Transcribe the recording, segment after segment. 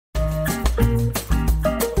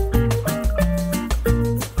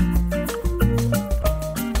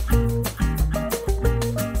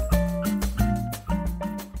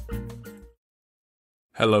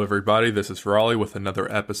Hello, everybody. This is Raleigh with another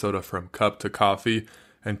episode of From Cup to Coffee.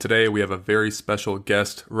 And today we have a very special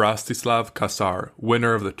guest, Rastislav Kasár,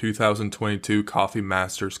 winner of the 2022 Coffee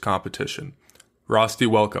Masters competition. Rosti,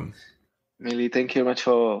 welcome. Millie, thank you very much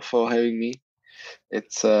for having me.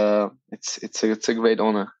 It's a great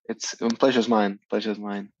honor. It's pleasure's mine. Pleasure's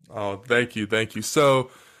mine. Oh, thank you.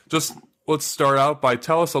 So, just let's start out by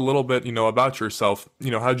tell us a little bit, about yourself.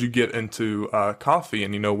 How'd you get into coffee,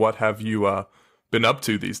 and what have you been up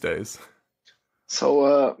to these days?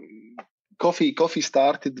 So coffee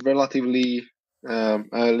started relatively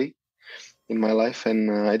early in my life, and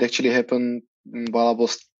it actually happened while I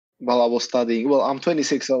was studying. Well, I'm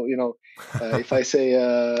 26, so if I say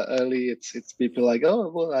early, it's people like,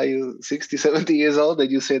 oh, well, are you 60, 70 years old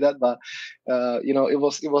that you say that? But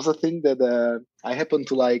it was a thing that I happened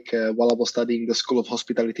to like while I was studying the School of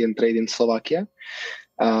Hospitality and Trade in Slovakia,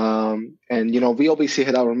 and we obviously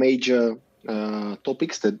had our major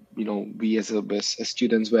topics that we as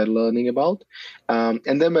students were learning about,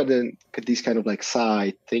 and then were these kind of like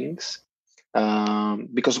side things,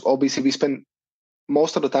 because obviously we spent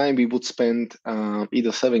most of the time we would spend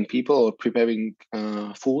either serving people or preparing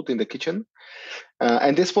food in the kitchen,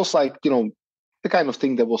 and this was like the kind of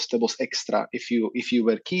thing that was extra. If you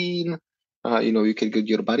were keen, you could get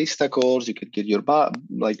your barista course, you could get your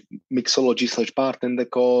like mixology/bartender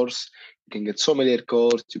course, you can get sommelier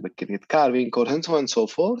course, you can get carving course, and so on and so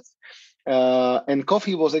forth. And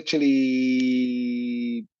coffee was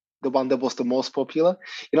actually the one that was the most popular.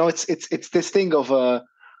 It's this thing of uh,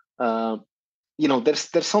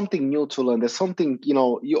 there's something new to learn. There's something,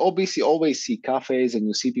 you obviously always see cafes and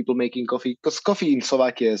you see people making coffee, because coffee in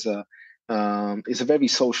Slovakia is a very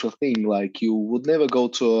social thing. Like you would never go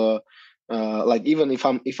to a like, even if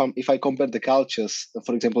I compare the cultures,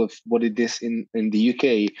 for example, what it is in the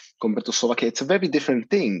UK compared to Slovakia, it's a very different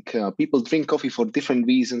thing. People drink coffee for different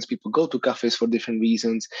reasons. People go to cafes for different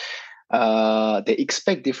reasons. They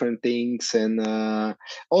expect different things, and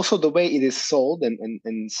also the way it is sold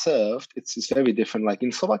and served, it's very different. Like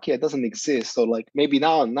in Slovakia, it doesn't exist, or like maybe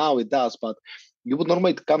now it does, but you would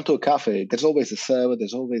normally come to a cafe. There's always a server,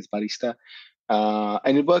 there's always barista,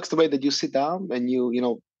 and it works the way that you sit down and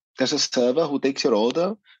there's a server who takes your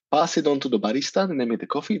order, pass it on to the barista, and they make the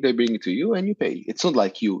coffee, they bring it to you, and you pay. It's not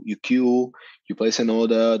like you queue, you place an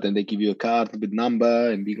order, then they give you a card with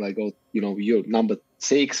number and being like, oh, you're number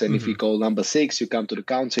six, and if you call number six, you come to the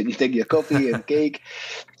counter and you take your coffee and cake.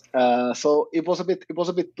 So it was a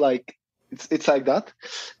bit like it's like that.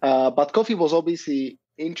 But coffee was obviously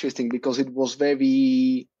interesting because it was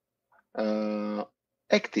very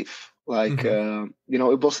active. Like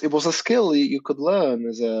it was a skill you could learn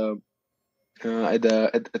as a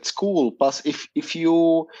at school. Plus, if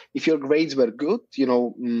your grades were good,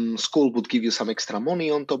 school would give you some extra money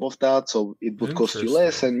on top of that, so it would cost you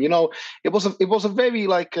less. Interesting. And it was a very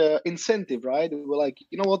like incentive, right? We were like,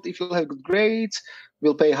 you know what, if you have good grades,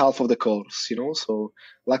 we'll pay half of the course. So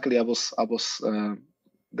luckily,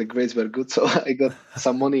 the grades were good, so I got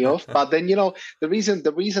some money off. But then the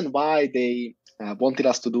reason why they wanted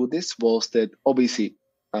us to do this was that obviously,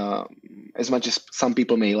 um, as much as some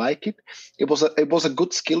people may like it, it was a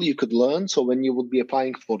good skill you could learn. So when you would be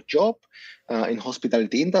applying for job in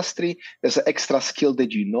hospitality industry, there's an extra skill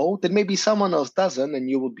that maybe someone else doesn't, and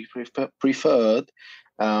you would be preferred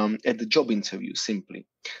at the job interview simply.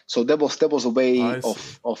 So that was a way I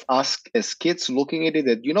see. of us as kids looking at it,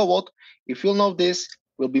 that what, if you'll know this,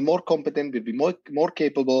 we'll be more competent, we'll be more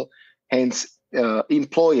capable. Hence,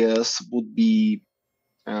 employers would be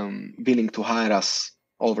willing to hire us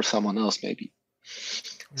over someone else, maybe.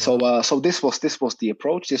 So, Wow. so this was the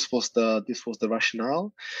approach. This was the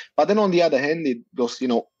rationale. But then on the other hand, it was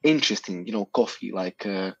interesting. Coffee. Like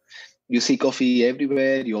you see coffee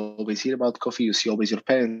everywhere. You always hear about coffee. You see always your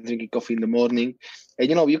parents drinking coffee in the morning, and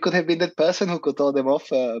you could have been that person who could tell them off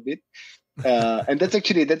a bit. And that's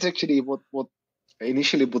actually what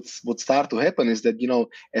initially would start to happen, is that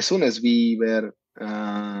as soon as we were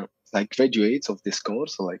like graduates of this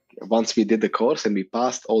course, so like once we did the course and we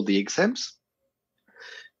passed all the exams,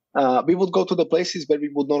 we would go to the places where we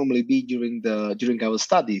would normally be during our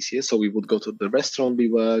studies. Yeah, so we would go to the restaurant we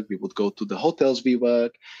work, we would go to the hotels we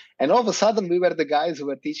work, and all of a sudden we were the guys who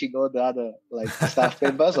were teaching all the other like staff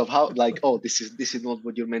members of how, like, oh, this is not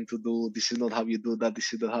what you're meant to do, this is not how you do that,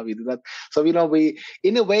 this is not how you do that. So we,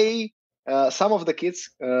 in a way, some of the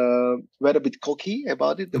kids were a bit cocky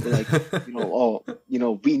about it. They were like, oh,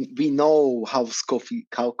 we know how coffee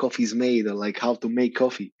is made, or like how to make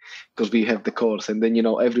coffee, because we have the course. And then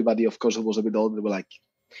everybody, of course, who was a bit older, were like,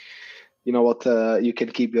 you know what, you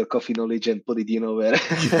can keep your coffee knowledge and put it, you know, where.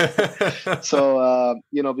 Yeah. So,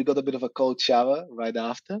 you know, we got a bit of a cold shower right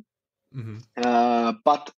after.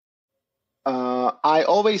 But I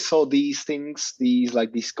always saw these things,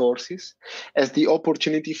 these courses, as the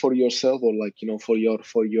opportunity for yourself, or like, you know, for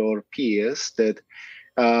your peers, that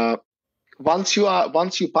once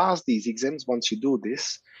you pass these exams, once you do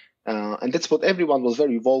this, and that's what everyone was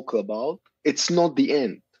very vocal about. It's not the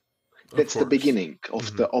end. Of That's the course. beginning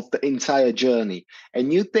of the entire journey,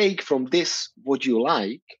 and you take from this what you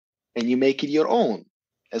like, and you make it your own.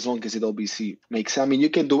 As long as it obviously makes, I mean, you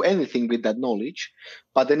can do anything with that knowledge,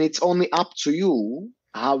 but then it's only up to you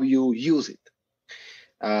how you use it.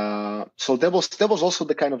 So that was also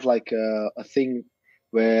the kind of like a thing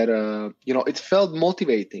where you know, it felt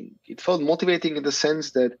motivating. It felt motivating in the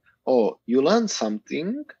sense that, oh, you learn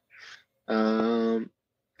something, um,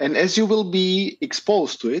 and as you will be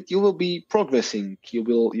exposed to it, you will be progressing. You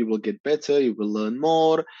will get better. You will learn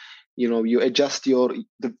more. You know, you adjust the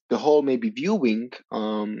whole maybe viewing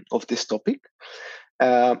of this topic.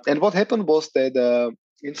 And what happened was that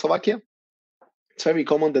in Slovakia, it's very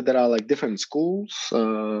common that there are like different schools,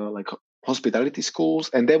 like hospitality schools,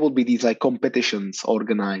 and there will be these like competitions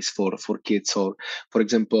organized for kids, or for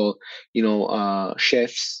example, you know,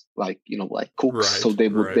 chefs, like, you know, like cooks. So Right. they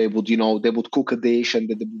would Right. they would you know, they would cook a dish, and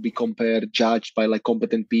then they would be compared, judged by like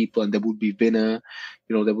competent people, and they would be winner.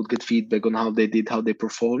 You know, they would get feedback on how they did, how they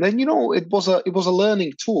performed, and you know, it was a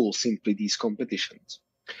learning tool, simply, these competitions.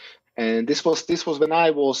 And this was when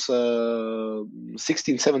I was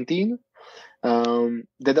 16, 17.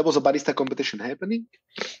 That there was a barista competition happening,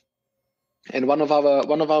 and one of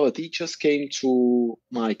our teachers came to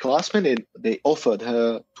my classmate, and they offered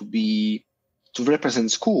her to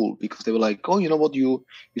represent school, because they were like, oh, you know what, you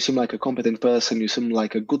seem like a competent person, you seem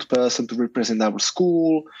like a good person to represent our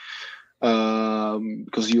school,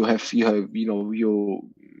 because you have will,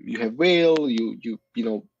 you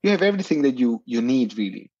have everything that you need,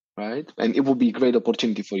 really, right? And it would be a great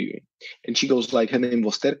opportunity for you. And she goes like, her name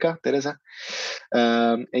was Teresa,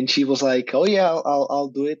 and she was like, oh yeah,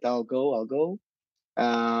 I'll do it, I'll go.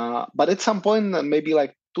 But at some point, maybe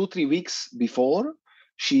like 2-3 weeks before,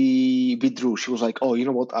 she withdrew. She was like, oh, you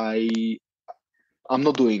know what, I'm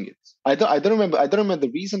not doing it. I don't remember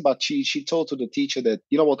the reason, but she told to the teacher that,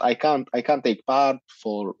 you know what, I can't take part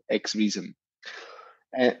for X reason.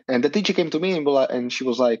 And the teacher came to me, and she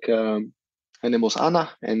was like, her name was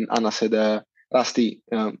Anna, and Anna said, Rasti,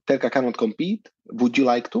 Terka cannot compete. Would you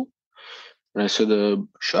like to? And I said,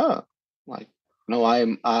 sure. Like, no,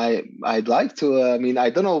 I'd like to. I mean,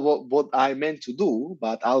 I don't know what I meant to do,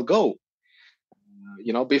 but I'll go.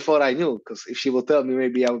 You know, before I knew, because if she would tell me,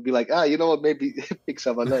 maybe I would be like, you know what, maybe pick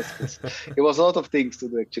someone else, because it was a lot of things to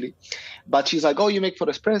do, actually. But she's like, oh, you make for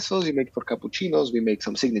espressos, you make for cappuccinos, we make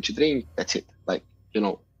some signature drink. That's it. Like, you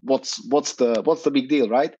know, what's the big deal,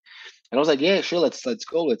 right? And I was like, yeah, sure, let's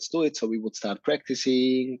go, let's do it. So we would start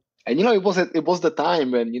practicing, and you know, it was the time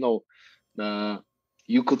when, you know,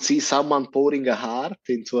 you could see someone pouring a heart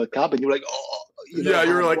into a cup, and you're like, oh, you know, Yeah,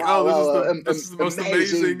 you were heart, like, wow, "Oh, this is wow, the most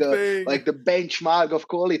amazing, amazing thing." like the benchmark of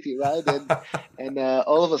quality, right? And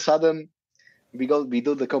all of a sudden, we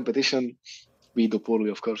do the competition. We do poorly,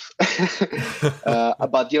 of course.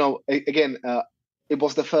 But you know, again, it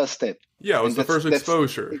was the first step, Yeah, it was and the first that's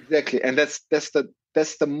exposure. exactly, and that's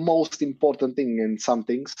the most important thing in some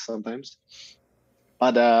things sometimes.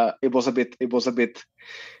 But it was a bit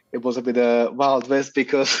wild west,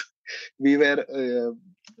 because we were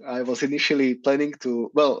I was initially planning to,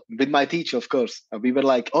 well, with my teacher, of course, we were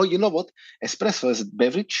like, oh, you know what, espresso is a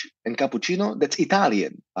beverage, and cappuccino, that's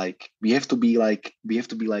Italian. Like, we have to be like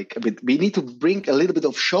a bit, we need to bring a little bit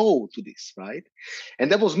of show to this, right?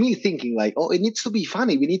 And that was me thinking like, oh, it needs to be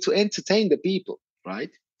funny, we need to entertain the people,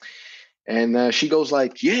 right? And she goes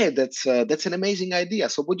like, yeah, that's an amazing idea,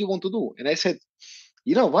 so what do you want to do? And I said,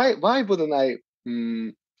 you know, why wouldn't I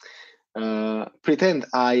mm, pretend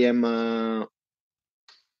I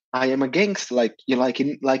am a gangster, like, you know, like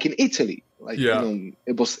in Italy, like, you Yeah. know,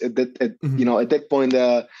 it was Mhm. at that point,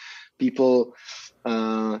 people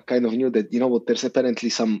kind of knew that, you know what, there's apparently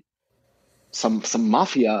some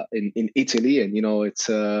mafia in Italy, and you know, it's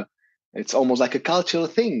almost like a cultural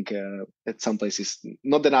thing at some places.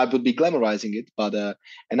 Not that I would be glamorizing it, but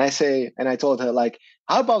and I told her like,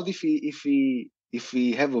 how about if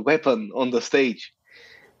we have a weapon on the stage?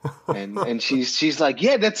 And she's like,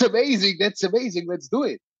 yeah, that's amazing, let's do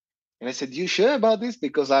it. And I said, you sure about this?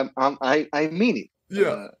 Because I mean it.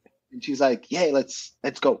 Yeah. And she's like, yeah, let's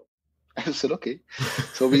go. I said, okay.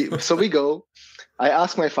 So we go. I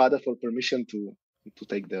asked my father for permission to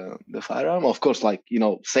take the firearm. Of course, like,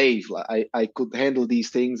 safe. Like, I could handle these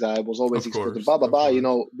things. I was always exposed, blah blah blah.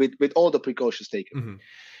 With all the precautions taken. Mm-hmm.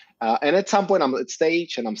 And at some point, I'm at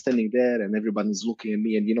stage and I'm standing there, and everyone's looking at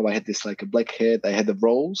me. And I had this like a black head. I had a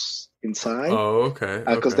rose inside. Oh, okay.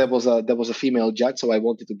 Because there was a female judge, so I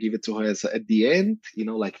wanted to give it to her at the end.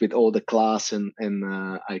 Like with all the class and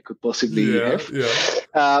I could possibly have.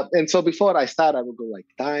 Yeah. And so before I start, I would go like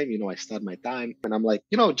time. I start my time, and I'm like,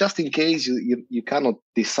 just in case you cannot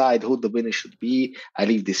decide who the winner should be, I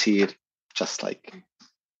leave this here, just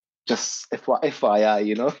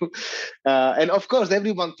FYI. And of course,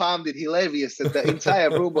 everyone found it hilarious, and the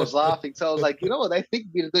entire room was laughing. So I was like, what? I think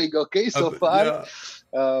we're doing okay so far.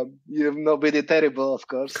 Yeah. You've not been terrible, of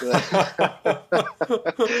course.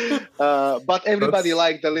 But everybody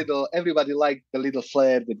liked the little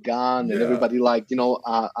flare with gun, and everybody liked,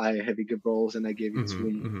 I having a rose, and I gave it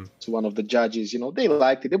to one of the judges. They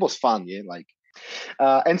liked it. It was fun,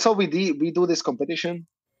 and so we do this competition.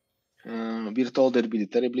 We're told that we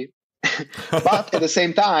did terribly. But at the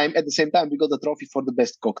same time, we got the trophy for the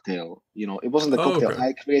best cocktail. It wasn't the cocktail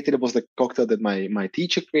I created; it was the cocktail that my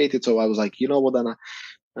teacher created. So I was like, what, Anna,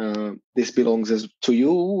 this belongs to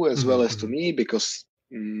you as well as to me, because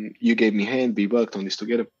you gave me a hand. We worked on this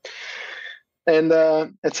together. And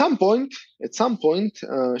at some point,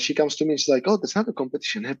 she comes to me and she's like, "Oh, there's another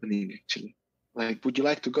competition happening actually. Like, would you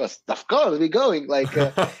like to go?" Of course, we're going. Like,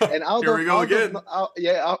 and out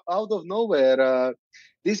of nowhere,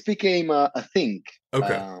 this became a thing.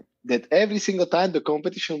 That every single time the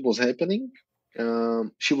competition was happening,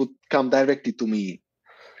 she would come directly to me,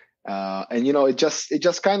 and it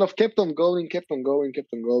just kind of kept on going.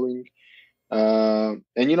 And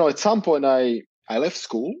at some point, I left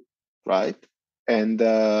school, right, and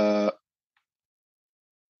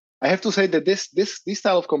I have to say that this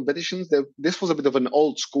style of competitions, this was a bit of an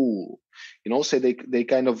old school, so they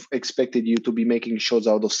kind of expected you to be making shots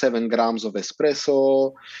out of 7 grams of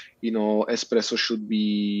espresso. Espresso should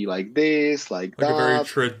be like this, like that. A very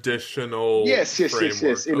traditional. Yes.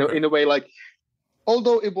 In a way, like,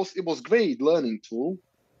 although it was great learning tool,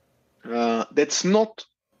 that's not.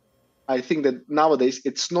 I think that nowadays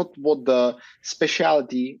it's not what the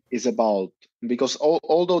specialty is about, because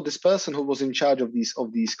although this person who was in charge of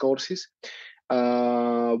these courses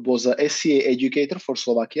was a SCA educator for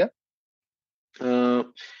Slovakia,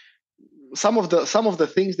 some of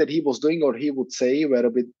the things that he was doing or he would say were a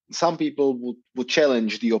bit. Some people would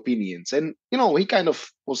challenge the opinions, and he kind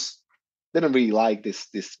of didn't really like this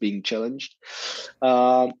being challenged.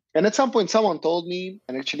 And at some point, someone told me,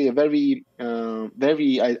 and actually a very,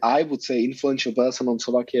 I would say, influential person on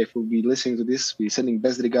Slovakia, if we'll be listening to this, we're sending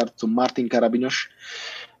best regard to Martin Karabiňoš,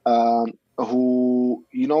 who,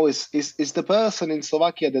 is the person in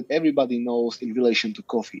Slovakia that everybody knows in relation to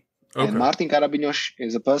coffee. And Martin Karabiňoš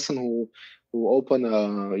is a person who opened,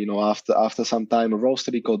 after some time, a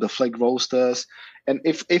roastery called the Flag Roasters. And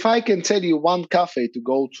if I can tell you one cafe to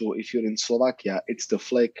go to if you're in Slovakia, it's the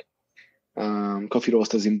Flag Coffee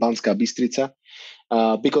Roasters in Banská Bystrica,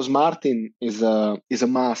 because Martin is a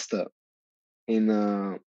master in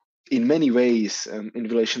many ways in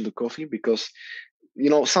relation to coffee. Because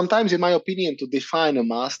sometimes, in my opinion, to define a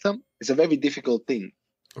master is a very difficult thing.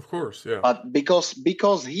 Of course, yeah. But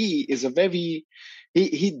because he is a very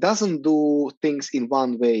he doesn't do things in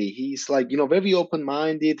one way. He's like, very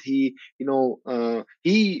open-minded. He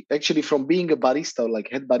actually, from being a barista, like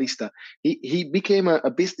head barista, he became a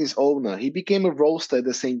business owner. He became a roaster at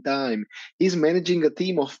the same time. He's managing a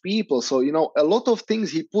team of people. So, a lot of things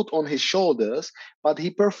he put on his shoulders, but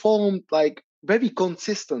he performed like very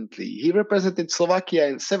consistently. He represented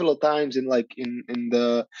Slovakia several times in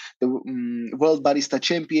the World Barista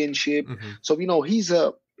Championship. So, he's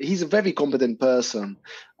a very competent person,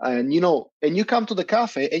 and you come to the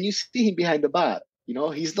cafe and you see him behind the bar.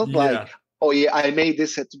 He's not like, oh yeah, I made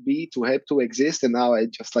this have to exist, and now I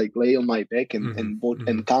just like lay on my back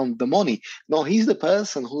and count the money. No, he's the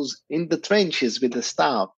person who's in the trenches with the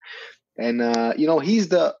staff. And he's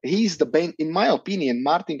the in my opinion,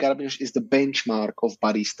 Martin Karabiňoš is the benchmark of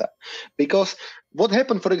barista. Because what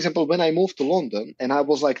happened, for example, when I moved to London, and I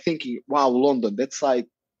was like thinking, wow, London,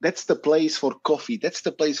 that's the place for coffee. That's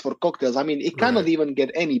the place for cocktails. I mean, it cannot even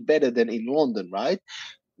get any better than in London, right?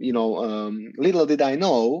 Little did I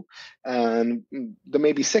know, and the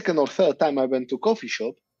maybe second or third time I went to coffee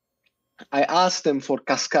shop, I asked them for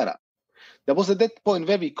cascara. That was at that point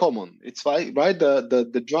very common. It's right,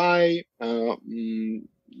 the dry,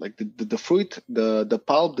 like the fruit, the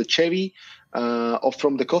pulp, the cherry,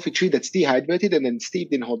 from the coffee tree that's dehydrated and then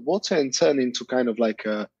steeped in hot water and turned into kind of like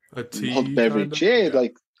a tea hot beverage.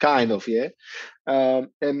 Kind of. And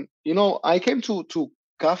I came to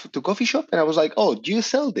coffee shop, and I was like, "Oh, do you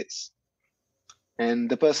sell this?" And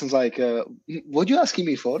the person's like, "What are you asking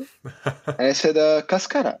me for?" And I said,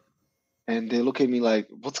 "Cascara." And they look at me like,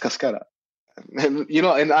 "What's cascara?" And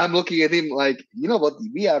I'm looking at him like, "You know what?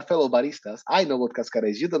 We are fellow baristas. I know what cascara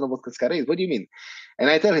is. You don't know what cascara is. What do you mean?" And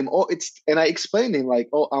I tell him, and I explain him like,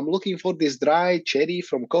 "Oh, I'm looking for this dry cherry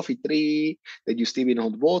from coffee tree that you steam in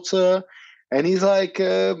hot water." And he's like,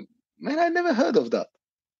 "Man, I never heard of that."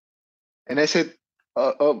 And I said,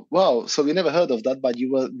 "Wow, so we never heard of that, but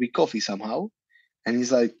you were with coffee somehow." And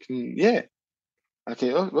he's like, "Yeah,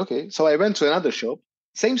 okay, okay." So I went to another shop,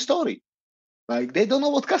 same story. Like they don't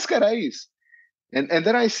know what cascara is. And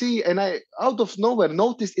then I see, and I out of nowhere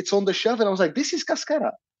noticed it's on the shelf, and I was like, "This is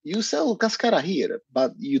cascara. You sell cascara here,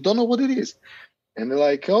 but you don't know what it is." And they're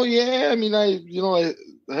like, "Oh yeah, I mean, I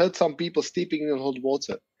heard some people steeping in hot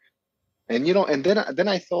water." And then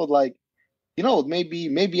I thought like,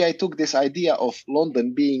 maybe I took this idea of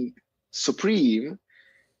London being supreme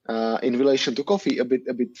in relation to coffee a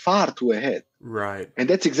bit far too ahead. Right. And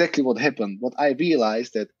that's exactly what happened. What I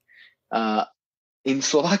realized that in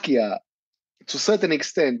Slovakia, to a certain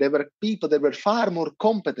extent, there were people that were far more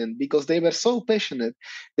competent because they were so passionate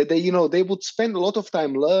that they would spend a lot of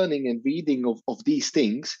time learning and reading of these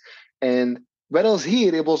things. And whereas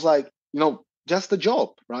here it was like, just a job,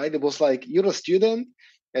 right? It was like you're a student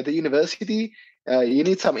at the university, you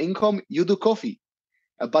need some income, you do coffee.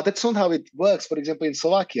 But that's not how it works, for example, in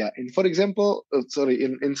Slovakia. And for example,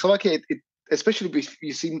 in Slovakia, especially if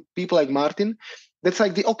you see people like Martin, that's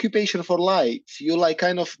like the occupation for life. You like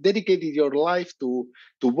kind of dedicated your life to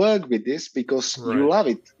work with this because you Right. love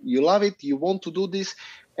it. You love it. You want to do this.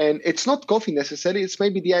 And it's not coffee necessarily. It's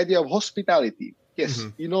maybe the idea of hospitality. Yes,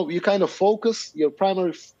 you kind of focus, your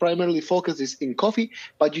primarily focus is in coffee,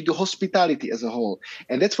 but you do hospitality as a whole.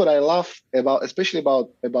 And that's what I love about, especially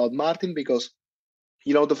about Martin, because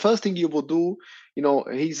the first thing you will do,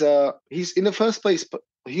 he's in the first place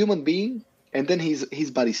a human being, and then he's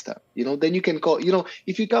barista. Then you can call,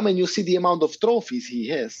 if you come and you see the amount of trophies he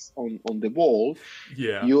has on the wall,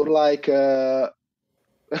 Yeah. you're like,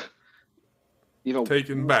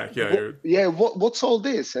 Taken back. Yeah. what's all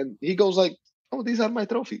this? And he goes like, "Oh, these are my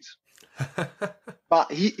trophies." But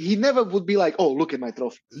he never would be like, "Oh, look at my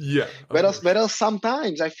trophies." Yeah. Whereas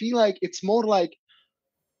sometimes I feel like it's more like,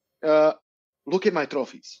 look at my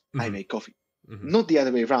trophies. I make coffee. Not the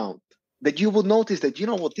other way around. That you would notice that,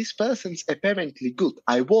 what, this person's apparently good.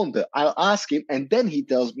 I wonder. I'll ask him, and then he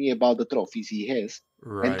tells me about the trophies he has.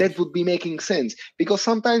 Right. And that would be making sense. Because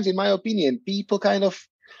sometimes, in my opinion, people kind of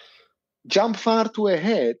jump far too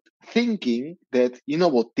ahead thinking that,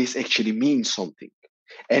 what, this actually means something.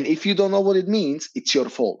 And if you don't know what it means, it's your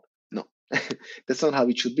fault. No, that's not how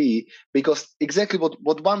it should be. Because exactly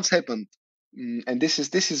what once happened, and this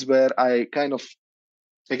is where I kind of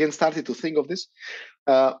again started to think of this.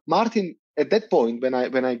 Martin, at that point, when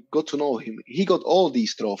I got to know him, he got all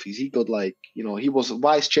these trophies. He got like, he was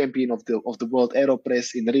vice champion of the world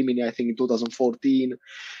Aeropress in Rimini, I think in 2014.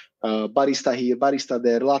 Barista here, barista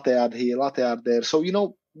there, latte art here, latte art there. So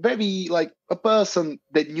very like a person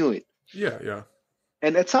that knew it. Yeah.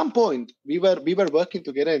 And at some point, we were working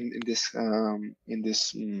together in this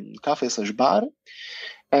cafe / bar,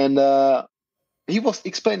 and he was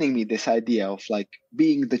explaining me this idea of like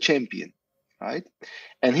being the champion, right?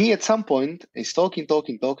 And he at some point is talking,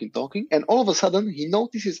 and all of a sudden he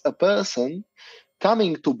notices a person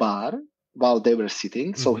coming to bar while they were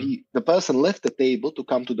sitting. So the person left the table to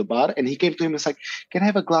come to the bar, and he came to him and was like, "Can I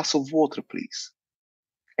have a glass of water, please?"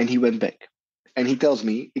 And he went back. And he tells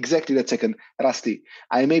me exactly that second, "Rusty,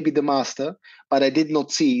 I may be the master, but I did not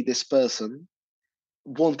see this person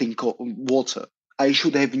wanting water. I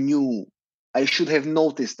should have knew. I should have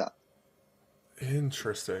noticed that."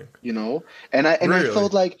 Interesting. And I Really?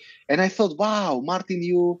 I thought, wow, Martin,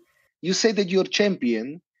 you say that you're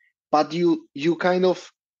champion, but you kind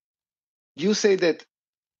of, you say that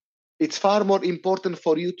it's far more important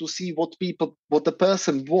for you to see what the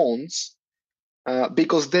person wants,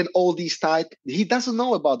 because then all these titles, he doesn't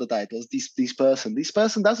know about the titles. This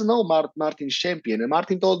person doesn't know Martin's champion. And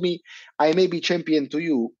Martin told me, "I may be champion to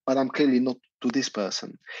you, but I'm clearly not to this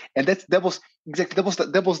person." And that was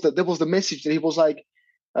the message that he was like,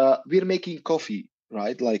 "We're making coffee,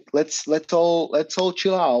 right? Like let's all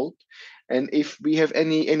chill out, and if we have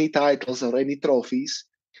any titles or any trophies,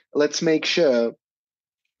 let's make sure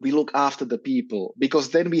we look after the people, because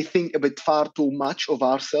then we think a bit far too much of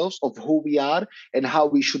ourselves, of who we are and how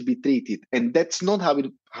we should be treated. And that's not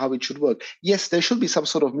how it should work. Yes, there should be some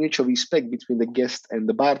sort of mutual respect between the guest and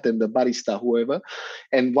the bartender, barista, whoever,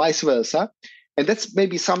 and vice versa. and that's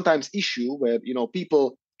maybe sometimes issue where,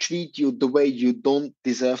 people treat you the way you don't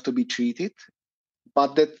deserve to be treated,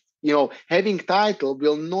 but that, having title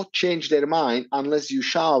will not change their mind unless you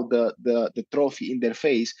shout the trophy in their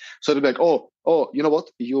face. So they'll be like, oh, you know what?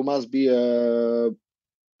 You must be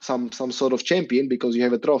some sort of champion because you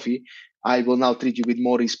have a trophy. I will now treat you with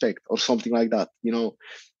more respect or something like that,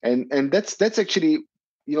 and that's actually,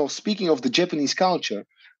 speaking of the Japanese culture,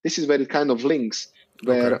 this is where it kind of links,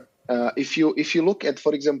 where Okay. if you look at,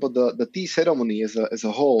 for example, the tea ceremony as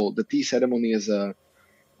a whole, the tea ceremony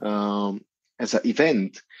um, as an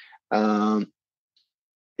event,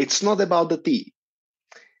 it's not about the tea.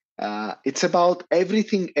 It's about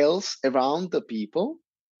everything else around the people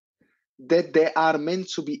that they are meant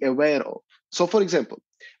to be aware of. So, for example,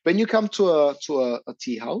 when you come to a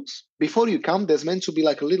tea house, before you come, there's meant to be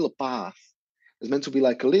like a little path. There's meant to be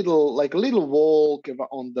like a little walk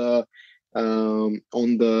on the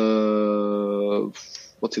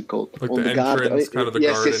what's it called, Like on the the garden. entrance, kind of the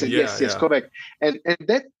Yes, garden. Yeah, yes, yeah. correct. And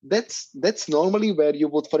that's normally where you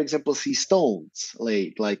would, for example, see stones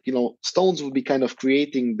laid. Like, stones would be kind of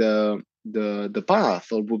creating the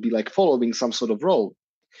path, or would be like following some sort of road.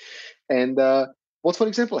 And what, for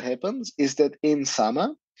example, happens is that in summer,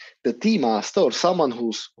 the tea master, or someone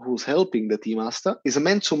who's helping the tea master, is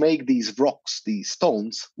meant to make these rocks, these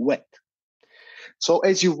stones, wet. So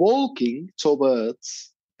as you're walking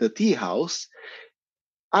towards the tea house,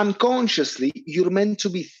 unconsciously you're meant to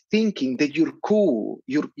be thinking that you're cool.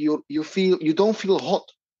 You don't feel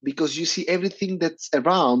hot because you see everything that's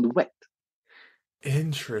around wet. And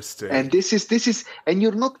Interesting. this is, and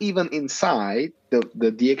you're not even inside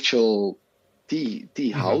the actual tea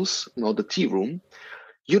Hmm. house, the tea room.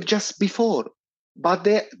 You're just before, but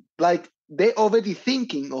they already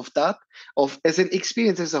thinking of that, of as an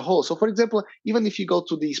experience as a whole. So, for example, even if you go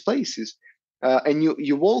to these places, and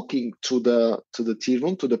you're walking to the tea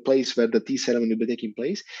room, to the place where the tea ceremony will be taking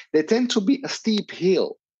place, they tend to be a steep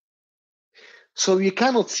hill, so you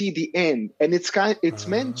cannot see the end, and it's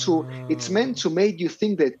meant to make you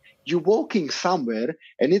think that you're walking somewhere,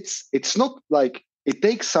 and it's not like it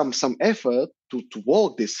takes some effort to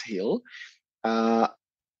walk this hill, uh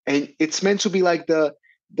and it's meant to be like the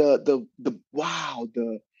wow,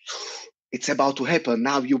 it's about to happen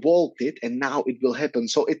now. You walked it and now it will happen.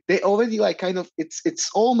 So they already like kind of, it's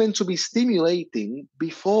all meant to be stimulating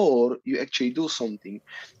before you actually do something.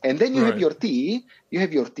 And then you have Right. your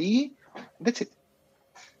tea, that's it.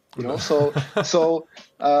 No. So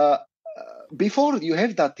before you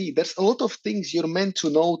have that tea, there's a lot of things you're meant to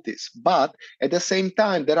notice, but at the same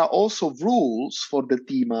time there are also rules for the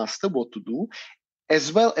tea master what to do,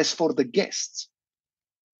 as well as for the guests.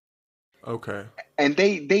 Okay. And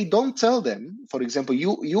they don't tell them, for example,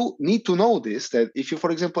 you need to know this, that if you,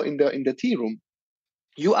 for example, in the tea room,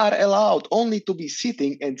 you are allowed only to be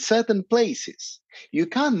sitting in certain places. You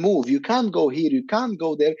can't move, you can't go here, you can't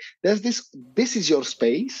go there. There's this is your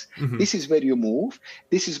space, Hmm. this is where you move,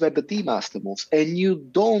 this is where the tea master moves, and you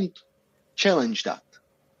don't challenge that.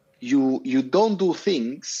 You don't do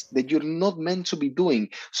things that you're not meant to be doing.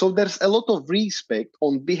 So there's a lot of respect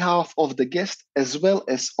on behalf of the guest as well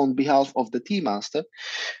as on behalf of the tea master,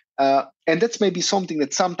 and that's maybe something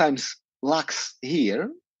that sometimes lacks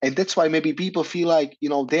here. And that's why maybe people feel like,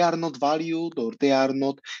 they are not valued, or they are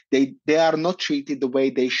not treated the way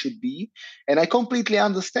they should be. And I completely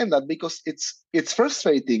understand that, because it's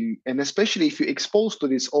frustrating, and especially if you're exposed to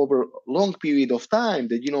this over a long period of time,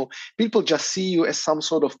 that people just see you as some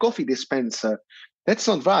sort of coffee dispenser. That's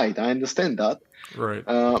not right. I understand that. Right.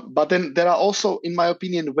 But then there are also, in my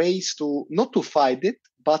opinion, ways to not to fight it,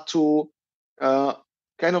 but to uh,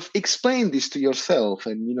 kind of explain this to yourself,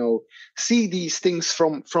 and see these things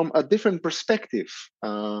from a different perspective,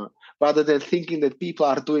 rather than thinking that people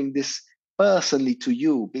are doing this personally to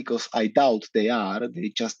you, because I doubt they are.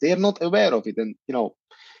 They're not aware of it, and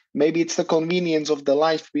maybe it's the convenience of the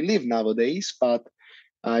life we live nowadays. But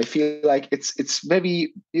I feel like it's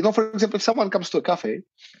maybe, for example, if someone comes to a cafe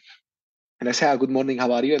and I say, "Ah, good morning,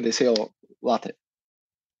 how are you?" and they say, "Oh, latte."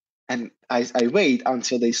 And I wait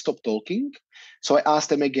until they stop talking. So I ask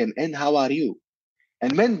them again, "And how are you?"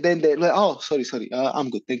 And then they're like, "Oh, sorry, I'm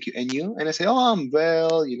good, thank you. And you?" And I say, "Oh, I'm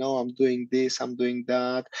well, I'm doing this, I'm doing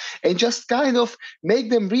that." And just kind of make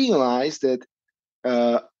them realize that,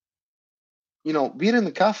 uh, we're in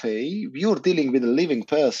a cafe, you're dealing with a living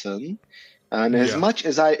person. And as Yeah. much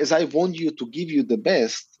as I want you to give you the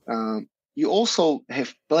best, you also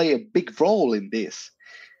have play a big role in this.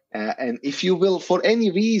 And if you will, for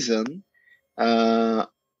any reason, uh,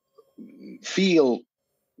 feel,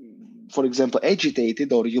 for example,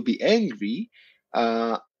 agitated, or you'll be angry,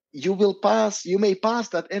 uh, you may pass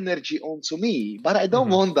that energy on to me, but I don't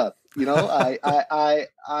Mm-hmm. want that.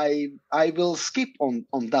 I will skip on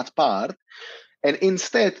that part, and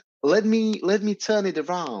instead let me turn it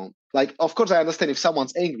around. Like, of course, I understand if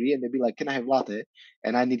someone's angry and they be like, "Can I have latte?"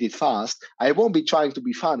 and I need it fast. I won't be trying to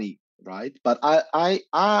be funny, right? But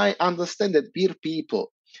I understand that we're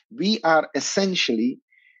people. We are essentially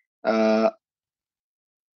uh,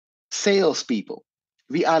 salespeople.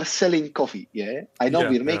 We are selling coffee. Yeah, I know Yeah,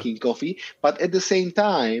 we're yeah. making coffee, but at the same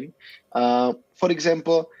time, for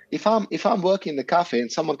example, if I'm working in the cafe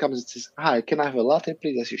and someone comes and says, "Hi, can I have a latte,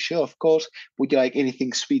 please?" I say, "Sure, of course. Would you like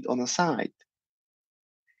anything sweet on the side?"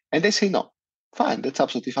 And they say no. Fine, that's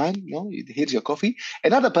absolutely fine. No, here's your coffee.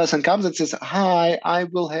 Another person comes and says, "Hi, I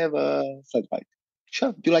will have a flat white."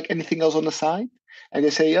 Sure. Do you like anything else on the side? And they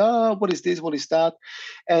say, "Oh, what is this? What is that?"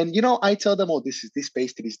 And I tell them, "Oh, this is this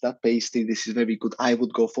pastry, this is that pastry, this is very good. I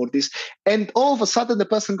would go for this." And all of a sudden, the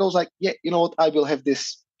person goes like, "Yeah, you know what? I will have this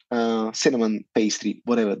cinnamon pastry,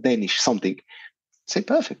 whatever, Danish, something." Say,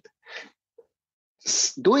 perfect.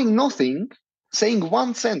 Doing nothing, saying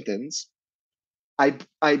one sentence,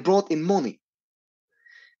 I brought in money.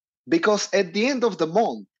 Because at the end of the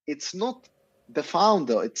month, it's not the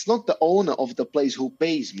founder, it's not the owner of the place who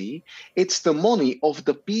pays me, it's the money of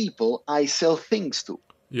the people I sell things to,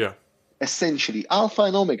 Yeah. essentially, alpha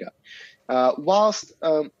and omega. Whilst,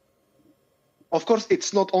 of course,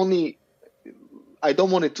 it's not only, I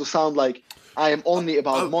don't want it to sound like I am only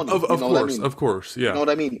about money, you Of know what I course, mean? of course, You yeah. know what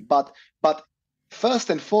I mean? But first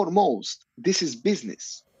and foremost, this is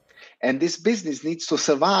business. And this business needs to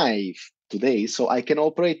survive today so I can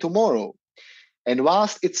operate tomorrow. And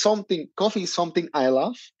whilst coffee is something I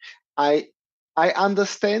love, I I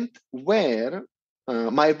understand where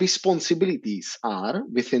my responsibilities are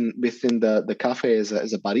within the cafe as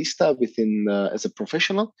a barista, within as a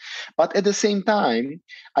professional. But at the same time,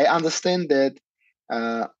 I understand that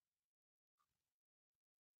uh,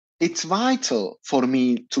 it's vital for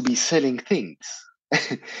me to be selling things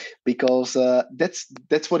because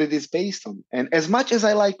that's what it is based on. And as much as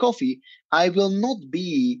I like coffee, I will not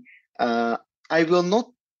be. I will not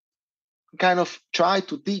kind of try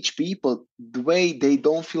to teach people the way they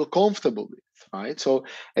don't feel comfortable with, right? So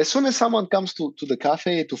as soon as someone comes to the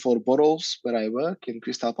cafe, to Four Boroughs, where I work in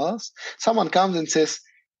Crystal Palace, someone comes and says,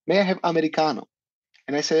 "May I have Americano?"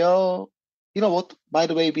 And I say, "Oh, you know what? By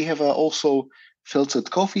the way, we have also filtered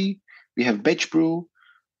coffee. We have batch brew.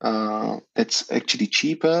 That's actually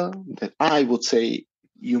cheaper. That I would say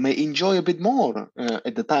you may enjoy a bit more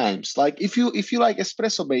at the times. Like if you like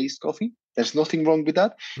espresso based coffee, there's nothing wrong with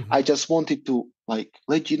that. Hmm. I just wanted to like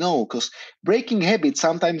let you know because breaking habits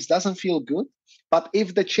sometimes doesn't feel good, but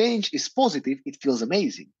if the change is positive, it feels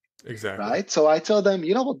amazing, Exactly. right? So I tell them,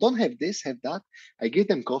 you know what, don't have this, have that. I give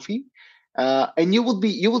them coffee, and you would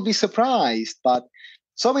be surprised, but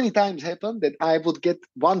so many times happen that I would get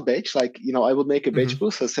one batch, like I would make a batch Hmm.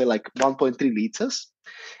 brew, so say like 1.3 liters,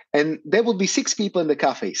 and there would be six people in the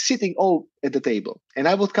cafe sitting all at the table, and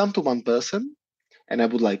I would come to one person. And I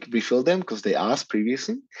would like refill them because they asked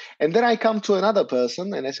previously. And then I come to another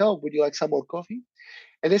person and I say, "Oh, would you like some more coffee?"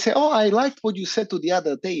 And they say, "Oh, I liked what you said to the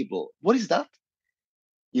other table. What is that?"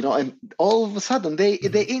 And all of a sudden they're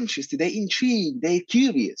Hmm. interested, they're intrigued, they're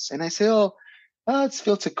curious. And I say, "Oh, it's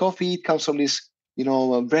filtered coffee. It comes from this,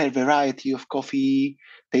 a rare variety of coffee.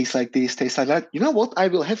 Tastes like this, tastes like that. You know what? I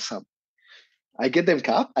will have some." I get them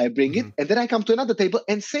cup, I bring it, Hmm. and then I come to another table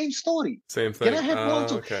and same story. Same Can I thing. have one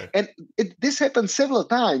too? Okay. And this happened several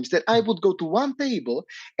times that I would go to one table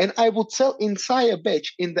and I would sell entire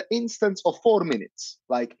batch in the instance of 4 minutes,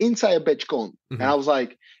 like entire batch gone. And Hmm. I was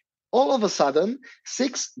like, all of a sudden,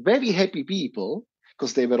 six very happy people,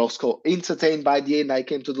 because they were also entertained by the end. I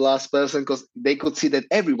came to the last person because they could see that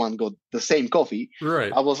everyone got the same coffee.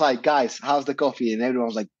 Right. I was like, "Guys, how's the coffee?" And everyone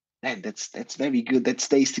was like, "Man, that's very good. That's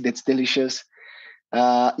tasty. That's delicious."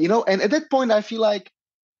 And at that point, I feel like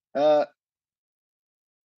uh,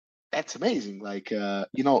 that's amazing. Like,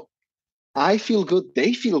 I feel good.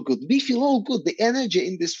 They feel good. We feel all good. The energy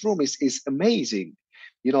in this room is amazing.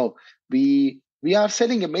 You know, we are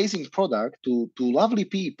selling amazing product to lovely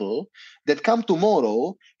people that come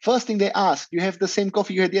tomorrow. First thing they ask, "You have the same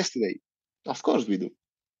coffee you had yesterday?" Of course we do.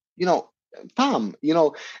 You know, Palm.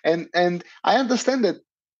 And I understand that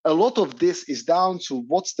a lot of this is down to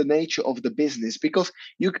what's the nature of the business because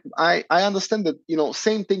I understand that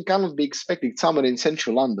same thing cannot be expected somewhere in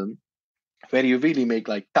central London where you really make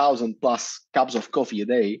like 1,000+ cups of coffee a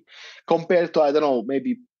day compared to, I don't know,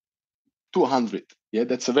 maybe 200. Yeah,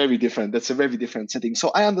 that's a very different setting. So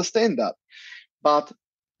I understand that. But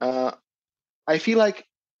uh, I feel like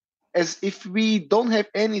as if we don't have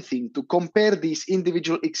anything to compare these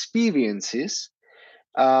individual experiences,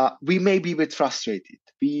 we may be a bit frustrated.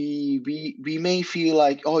 We may feel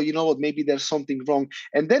like, oh, you know what, maybe there's something wrong.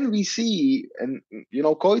 And then we see, and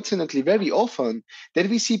coincidentally, very often, that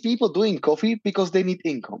we see people doing coffee because they need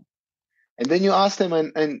income. And then you ask them,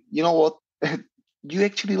 and you know what, do you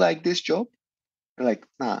actually like this job? They're like,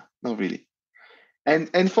 nah, not really.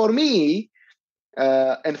 And for me,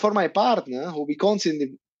 and for my partner, who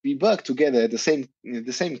we work together at the same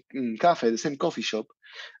cafe, the same coffee shop,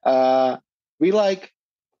 we like,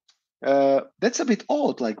 that's a bit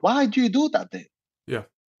odd. Like, why do you do that then? Yeah.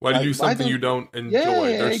 Why do you Like, do why something you don't? don't Yeah,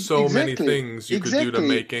 enjoy? There's so many exactly, things you could do to exactly,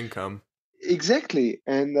 make income. exactly.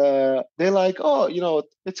 And they're like, oh,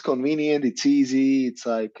 it's convenient, it's easy, it's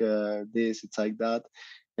like this, it's like that.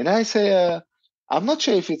 And I say, I'm not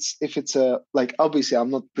sure if it's like, obviously I'm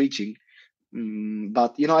not preaching,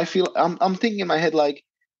 but I feel I'm thinking in my head, like,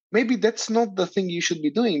 maybe that's not the thing you should be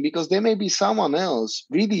doing, because there may be someone else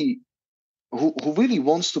really who really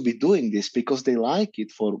wants to be doing this because they like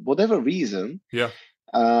it for whatever reason. Yeah.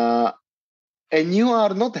 uh, and you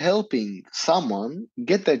are not helping someone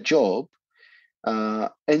get that job,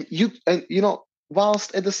 and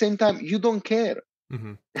whilst at the same time you don't care.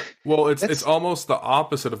 Hmm. Well, it's That's almost the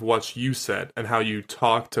opposite of what you said and how you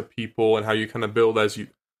talk to people and how you kind of build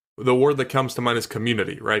the word that comes to mind is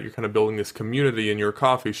community, right? You're kind of building this community in your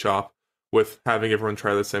coffee shop with having everyone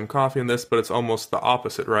try the same coffee and this, but it's almost the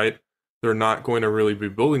opposite, right? They're not going to really be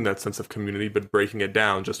building that sense of community, but breaking it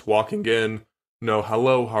down, just walking in, no,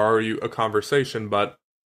 hello, how are you, a conversation, but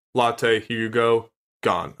latte, here you go,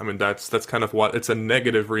 gone. I mean, that's kind of what it's a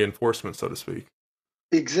negative reinforcement, so to speak.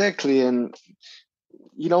 exactly. And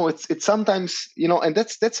it's sometimes, and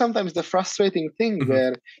that's sometimes the frustrating thing, Hmm.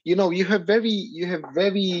 where you have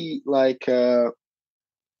very like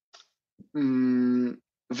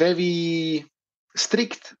very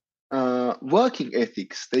strict working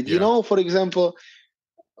ethics, that Yeah. for example,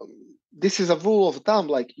 this is a rule of thumb,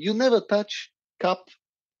 like, you never touch cup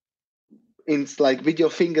in, like, with your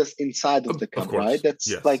fingers inside of the Of cup, right? course. That's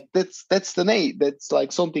Yes. like, that's the name, that's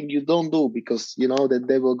like something you don't do, because that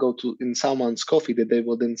they will go to in someone's coffee that they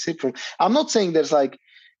will then sip from. I'm not saying there's like,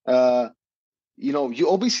 uh you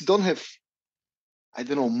obviously don't have, I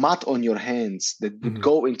don't know, mud on your hands that would Hmm.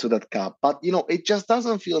 go into that cup, but it just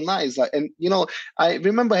doesn't feel nice. Like, and I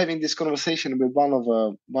remember having this conversation with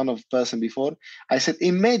one of person before. I said,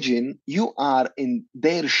 imagine you are in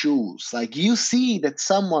their shoes, like, you see that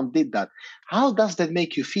someone did that. How does that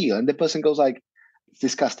make you feel? And the person goes like, it's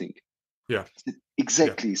disgusting. Yeah. Yeah.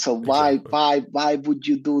 Exactly. So why Exactly. why why would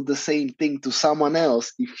you do the same thing to someone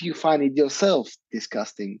else if you find it yourself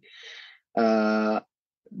disgusting? uh,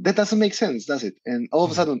 that doesn't make sense, does it? And all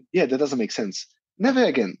of a Hmm. sudden, yeah, that doesn't make sense. Never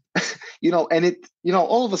again. And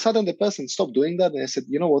all of a sudden the person stopped doing that. And I said,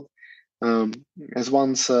 you know what? Um, as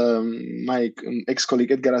once my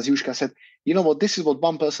ex-colleague Edgar Aziushka said, you know what? This is what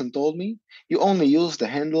one person told me. You only use the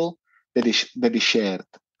handle that is shared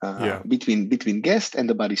Yeah. between guest and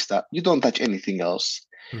the barista. You don't touch anything else.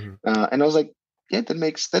 Hmm. And I was like, yeah, that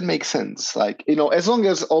makes sense. Like, as long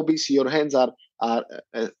as obviously your hands are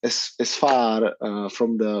as far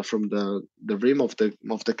from the rim of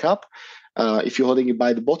the cup. If you're holding it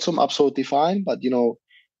by the bottom, absolutely fine. But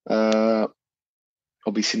uh,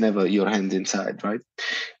 obviously never your hands inside, right?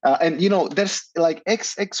 And there's like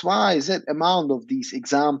XYZ amount of these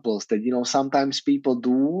examples that sometimes people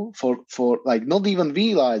do for like not even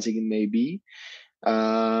realizing it, maybe.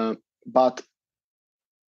 But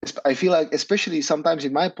I feel like, especially sometimes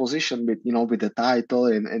in my position with the title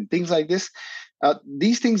and things like this,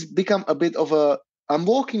 these things become a bit of a. I'm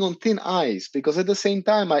walking on thin ice, because at the same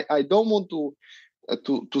time, I don't want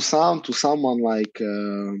to sound to someone like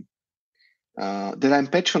that I'm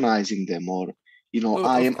patronizing them, or I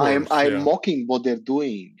Of am I am course. I am Yeah. mocking what they're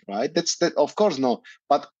doing. Right? That's that. Of course, no.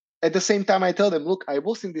 But at the same time, I tell them, look, I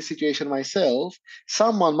was in this situation myself.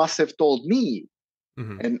 Someone must have told me,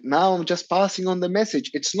 Hmm. and now I'm just passing on the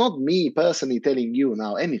message. It's not me personally telling you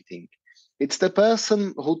now anything. It's the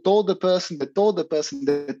person who told the person that told the person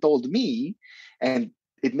that told me. And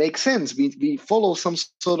it makes sense. We follow some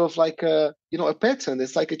sort of like a pattern.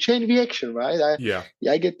 It's like a chain reaction, right? Yeah.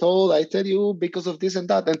 I get told, I tell you because of this and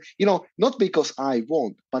that. And not because I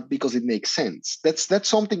want, but because it makes sense. That's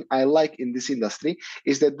something I like in this industry,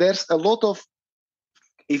 is that there's a lot of,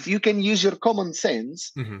 if you can use your common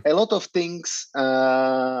sense, Hmm. a lot of things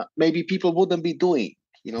maybe people wouldn't be doing.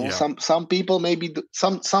 Yeah. Some people maybe do,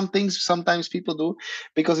 some things sometimes people do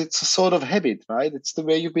because it's a sort of habit, right? It's the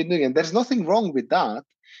way you've been doing, and there's nothing wrong with that,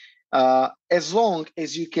 as long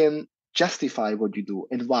as you can justify what you do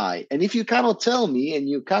and why. And if you cannot tell me, and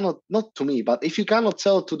you cannot, not to me, but if you cannot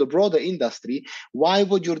tell to the broader industry why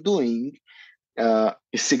what you're doing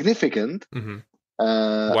is significant,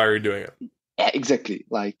 why are you doing it? yeah, exactly.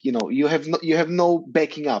 Like, you have no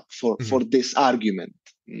backing up for this argument,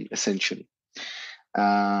 essentially.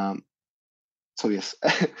 So yes.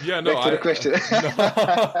 Yeah, no, back to the question.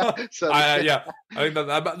 I think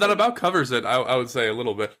that about covers it. I would say a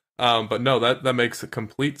little bit. But no, that makes a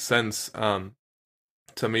complete sense.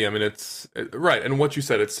 To me, I mean, it's right. And what you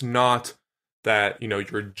said, it's not that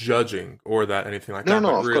you're judging or that anything like that.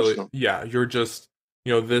 No, but of really, course not. yeah, you're just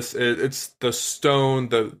it's the stone,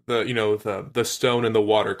 the stone in the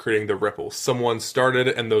water creating the ripples. Someone started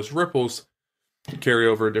it, and those ripples carry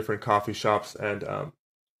over different coffee shops and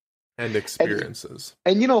experiences.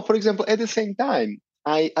 And for example, at the same time,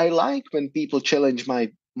 I like when people challenge my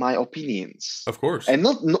opinions. Of course. And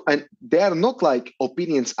and they are not like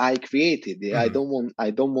opinions I created. I don't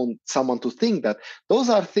want someone to think that. Those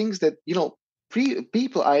are things that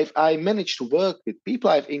people I managed to work with, people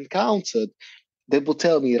I've encountered, they will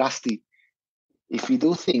tell me, Rusty, if we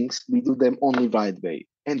do things, we do them only right way.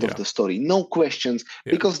 End of the story. No questions.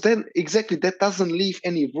 Yeah. Because then exactly that doesn't leave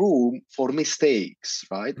any room for mistakes,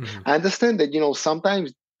 right? I understand that,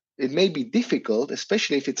 sometimes it may be difficult,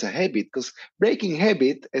 especially if it's a habit, because breaking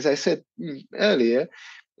habit, as I said earlier,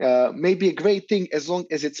 may be a great thing as long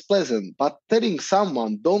as it's pleasant. But telling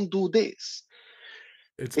someone, don't do this,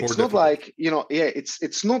 it's not like,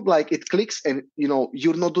 it's not like it clicks and,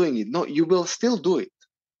 you're not doing it. No, you will still do it.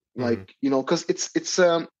 Like, because it's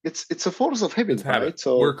a force of habit, right? Habit.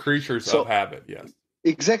 So we're creatures of habit. Yes,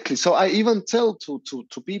 exactly. So I even tell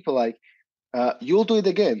to people like, you'll do it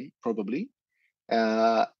again, probably,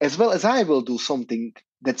 as well as I will do something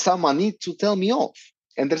that someone needs to tell me off.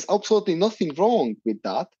 And there's absolutely nothing wrong with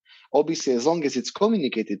that, obviously, as long as it's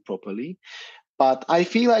communicated properly. But I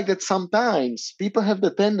feel like that sometimes people have the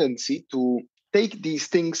tendency to take these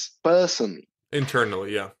things personally.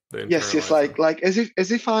 Internally, yeah. Yes, like as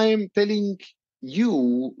if I'm telling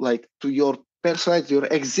you, like, to your personality, your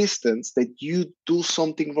existence, that you do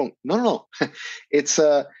something wrong. No. It's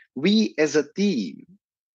we as a team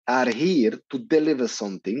are here to deliver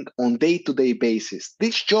something on day-to-day basis.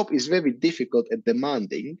 This job is very difficult and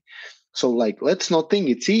demanding. So, like, let's not think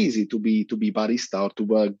it's easy to be barista or to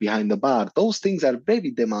work behind the bar. Those things are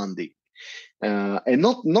very demanding, and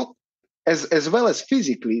not as well as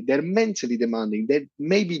physically. They're mentally demanding. They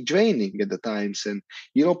may be draining at the times, and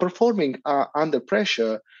performing under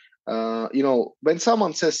pressure. When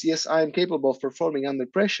someone says, "Yes, I am capable of performing under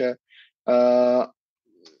pressure,"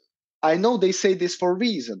 I know they say this for a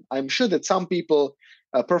reason. I'm sure that some people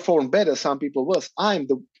perform better, some people worse. I'm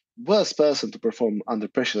the worst person to perform under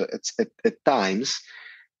pressure at times.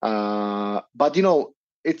 But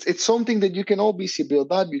it's something that you can obviously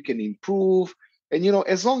build up, you can improve, and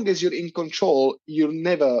as long as you're in control, you're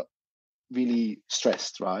never really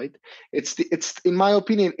stressed, right? It's in my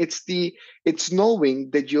opinion, it's knowing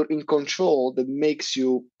that you're in control that makes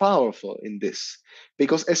you powerful in this.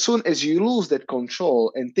 Because as soon as you lose that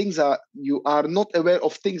control and you are not aware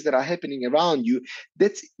of things that are happening around you,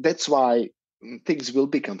 that's why things will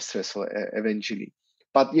become stressful eventually.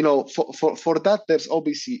 But for that, there's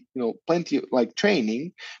obviously plenty of, like,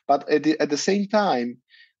 training. But at the same time,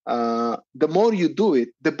 the more you do it,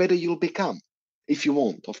 the better you'll become, if you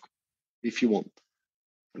want, of course. If you want.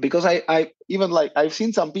 Because I even, like, I've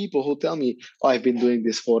seen some people who tell me, "Oh, I've been doing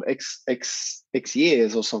this for X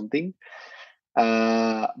years or something,"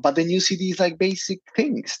 but then you see these, like, basic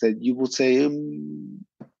things that you would say,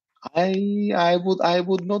 I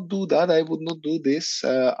would not do that. I would not do this.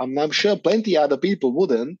 I'm sure plenty other people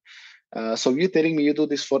wouldn't. So you're telling me you do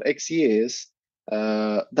this for X years,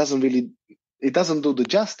 doesn't do the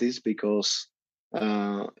justice, because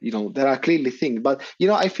there are clearly things. But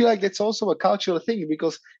I feel like that's also a cultural thing,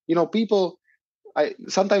 because people, I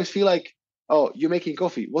sometimes feel like, "Oh, you're making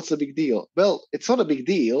coffee, what's the big deal?" Well, it's not a big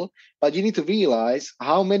deal, but you need to realize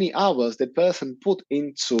how many hours that person put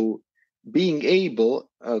into being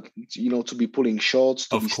able to be pulling shots,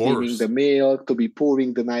 to be steaming the milk, to be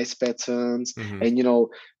pouring the nice patterns, and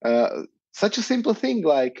such a simple thing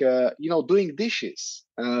like doing dishes.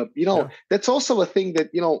 That's also a thing that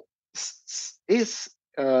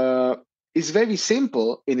is very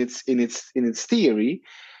simple in its theory,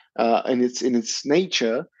 in its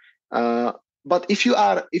nature. But if you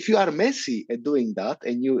are messy at doing that,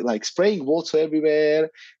 and you, like, spraying water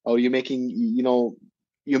everywhere, or you're making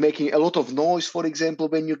you're making a lot of noise, for example,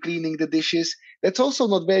 when you're cleaning the dishes. That's also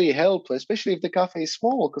not very helpful, especially if the cafe is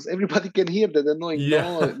small, because everybody can hear that annoying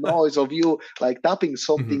Yeah. noise of you like tapping Mhm,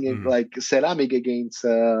 something mhm. like ceramic against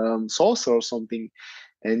saucer or something.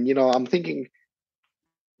 And I'm thinking,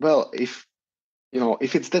 well, if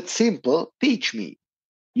it's that simple, teach me.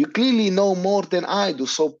 You clearly know more than I do,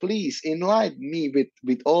 so please enlighten me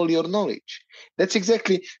with all your knowledge. That's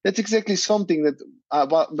exactly something that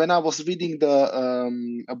when I was reading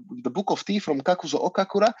the book of tea from Kakuzo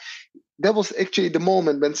Okakura, that was actually the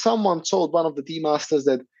moment when someone told one of the tea masters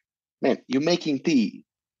that, man, you're making tea.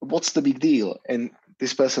 What's the big deal? And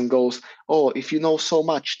this person goes, oh, if you know so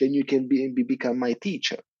much, then you can become my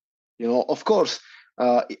teacher. Of course,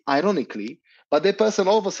 ironically, but the person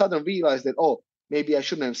all of a sudden realized that, oh, maybe I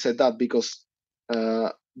shouldn't have said that because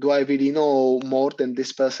do I really know more than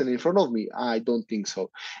this person in front of me? I don't think so.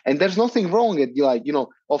 And there's nothing wrong at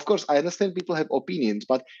of course, I understand people have opinions,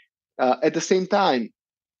 but at the same time,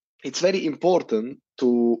 it's very important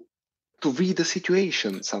to read the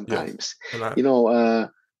situation Yes. sometimes. And I You know, uh,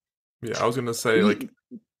 yeah, I was gonna say like,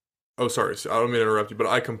 we, oh sorry, I don't mean to interrupt you, but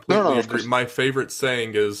I no, no, completely of agree. course, My favorite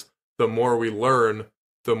saying is the more we learn,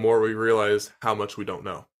 the more we realize how much we don't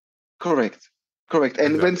know. correct, correct.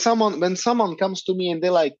 And when Exactly. someone comes to me and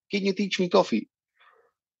they're like, "Can you teach me coffee?"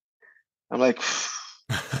 I'm like,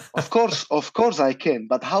 of course I can,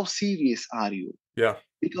 but how serious are you? Yeah.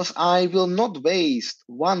 Because I will not waste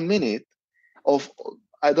 1 minute of,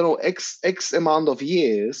 I don't know, X amount of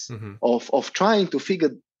years Hmm. of trying to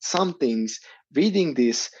figure some things, reading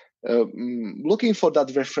this, looking for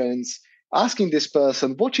that reference, asking this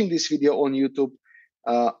person, watching this video on YouTube,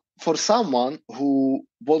 uh, for someone who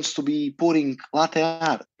wants to be pouring latte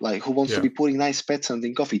art, like who wants to Yeah. be pouring nice patterns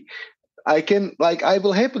in coffee. I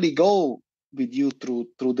will happily go with you through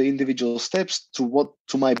the individual steps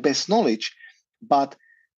to my best knowledge, but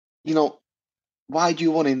you know why do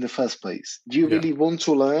you want it in the first place? Do you Yeah. really want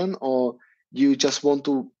to learn, or do you just want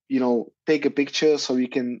to take a picture so you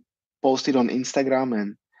can post it on Instagram and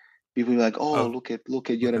people be like, oh, Of look at your look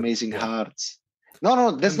at amazing yeah. hearts. No,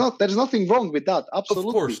 And there's nothing wrong with that, of course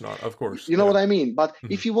absolutely. not. Of course. You know what Yeah. I mean? But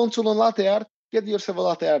Hmm. if you want to learn latte art, get yourself a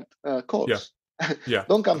latte art Yeah. course. Yeah.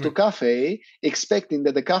 Don't I come to mean, cafe expecting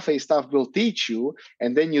that the cafe staff will teach you,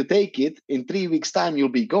 and then you take it. In 3 weeks' time, you'll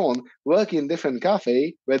be gone, work in different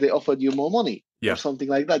cafe where they offered you more money or yeah. something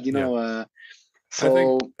like that. Yeah. I think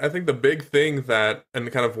So I think the big thing that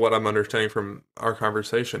and kind of what I'm understanding from our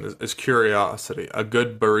conversation is curiosity. A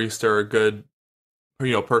good barista or a good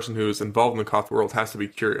person who's involved in the coffee world has to be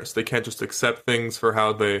curious. They can't just accept things for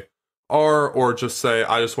how they are or just say,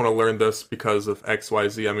 I just want to learn this because of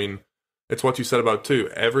XYZ. I mean, it's what you said about too.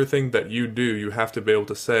 Everything that you do, you have to be able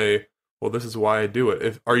to say, well, this is why I do it.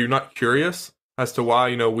 If are you not curious as to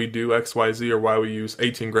why, we do XYZ or why we use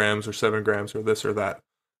 18 grams or 7 grams or this or that?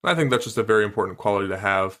 And I think that's just a very important quality to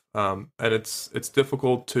have. And it's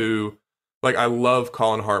difficult to like I love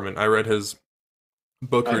Colin Hartman. I read his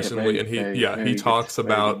book oh yeah, recently very and he very yeah he very good, talks very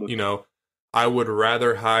good about book. I would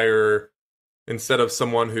rather hire instead of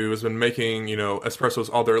someone who has been making espressos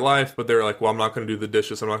all their life but they're like, well, I'm not going to do the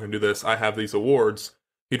dishes, I'm not going to do this, I have these awards.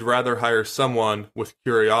 He'd rather hire someone with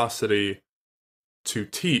curiosity to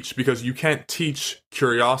teach, because you can't teach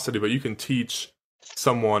curiosity but you can teach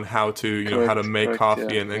someone how to how to Correct, make correct.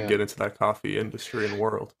 coffee Yeah, and yeah. get into that coffee industry and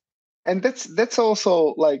world. And that's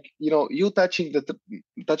also like you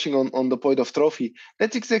touching on the point of trophy.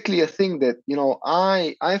 That's exactly a thing that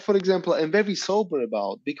I for example am very sober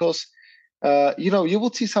about, because you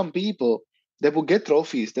would see some people that would get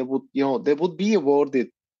trophies, that would they would be awarded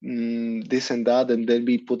this and that, and then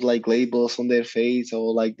we put like labels on their face,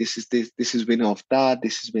 or like this is winner of that,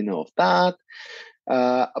 this is winner of that.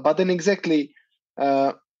 But then exactly.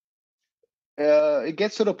 Uh, it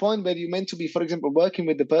gets to the point where you're meant to be, for example, working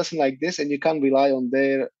with the person like this, and you can't rely on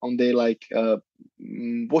their like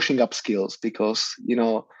washing up skills, because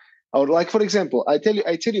or like, for example, I tell you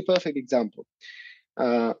a perfect example.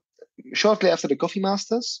 Uh, Shortly after the coffee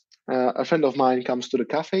masters, a friend of mine comes to the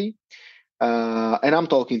cafe, and I'm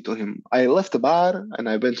talking to him. I left the bar and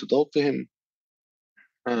I went to talk to him,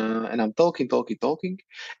 and I'm talking,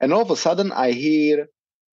 and all of a sudden I hear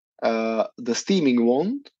the steaming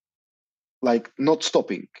wand like not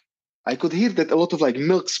stopping. I could hear that a lot of like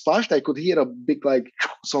milk splashed. I could hear a big like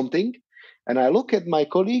something. And I look at my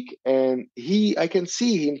colleague, and I can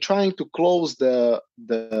see him trying to close the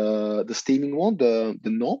steaming one, the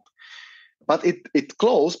knob, but it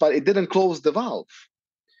closed, but it didn't close the valve.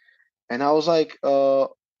 And I was like,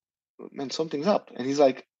 man, something's up. And he's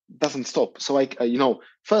like, doesn't stop. So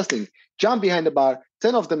first thing, jump behind the bar,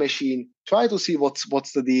 turn off the machine, try to see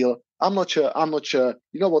what's the deal. I'm not sure.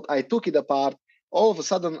 You know what? I took it apart. All of a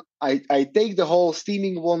sudden, I take the whole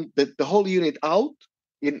steaming one, the whole unit out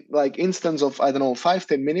in like instance of, I don't know,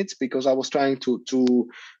 5-10 minutes, because I was trying to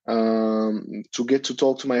get to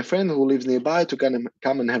talk to my friend who lives nearby to kind of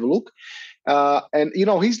come and have a look. And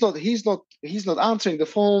he's not answering the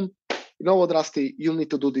phone. You know what, Rusty? You'll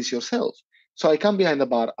need to do this yourself. So I come behind the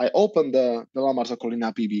bar, I open the La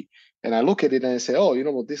Marzoccolina PB, and I look at it and I say, oh, you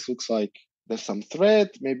know what, this looks like there's some thread.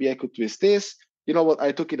 Maybe I could twist this. You know what,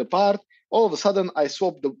 I took it apart. All of a sudden, I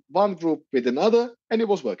swapped the one group with another, and it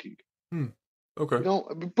was working. Okay.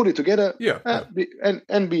 Put it together, yeah.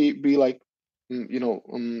 and be like,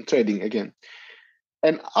 trading again.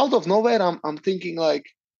 And out of nowhere, I'm thinking like,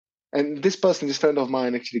 and this friend of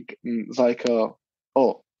mine, actually is like,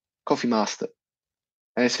 oh, Coffee Master.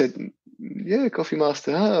 And I said, yeah, Coffee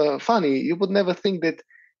Master. Funny, you would never think that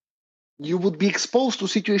you would be exposed to a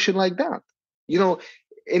situation like that.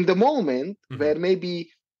 In the moment where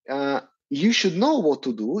maybe you should know what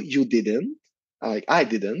to do, you didn't. Like I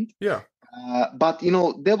didn't. Yeah. But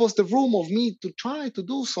there was the room of me to try to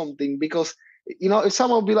do something, because if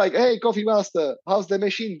someone would be like, hey, Coffee Master, how's the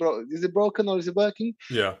machine, bro? Is it broken or is it working?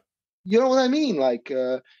 Yeah. You know what I mean? Like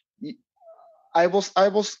I was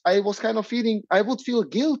kind of feeling, I would feel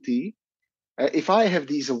guilty if I have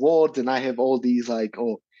these awards and I have all these like,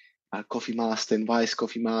 Coffee Master and Vice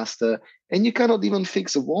Coffee Master, and you cannot even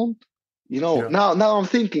fix a wand. Yeah. Now I'm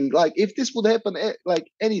thinking, like, if this would happen like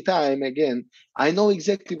any time again, I know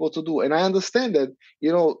exactly what to do, and I understand that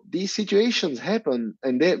these situations happen,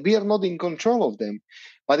 and we are not in control of them.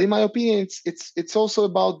 But in my opinion, it's also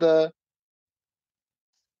about the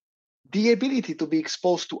ability to be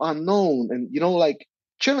exposed to unknown, and like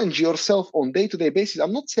challenge yourself on day-to-day basis.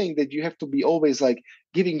 I'm not saying that you have to be always like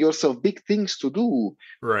giving yourself big things to do,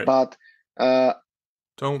 right? But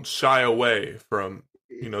don't shy away from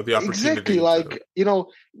the opportunity. Exactly, like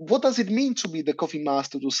what does it mean to be the coffee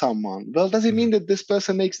master to someone? Well, does it mean that this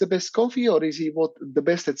person makes the best coffee, or is he the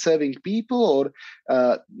best at serving people, or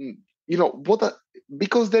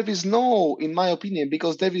because there is no, in my opinion,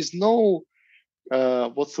 because there is no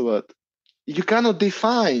what's the word? You cannot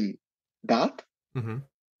define that.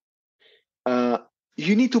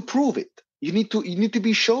 You need to prove it. You need to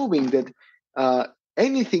be showing that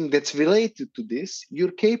anything that's related to this,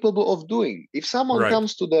 you're capable of doing. If someone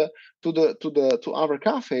comes to our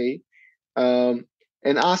cafe and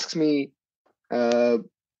asks me, I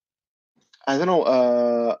don't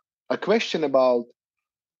know, a question about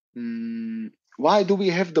why do we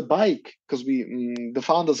have the bike? Because the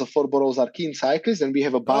founders of Four Boroughs are keen cyclists, and we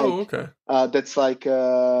have a bike that's like,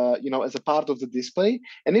 as a part of the display.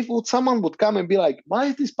 And if someone would come and be like, why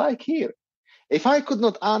is this bike here? If I could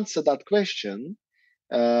not answer that question,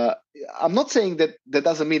 I'm not saying that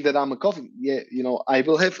doesn't mean that I'm a coffee. Yeah, I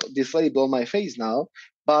will have this label on my face now,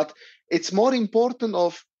 but it's more important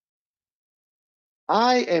of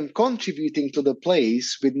I am contributing to the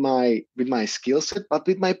place with my skill set, but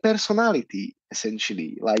with my personality,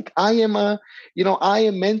 essentially. Like I am I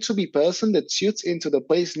am meant to be a person that suits into the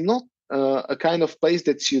place, not a kind of place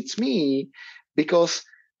that suits me, because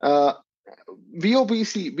we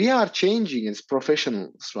are changing as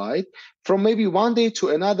professionals, right? From maybe one day to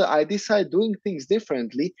another, I decide doing things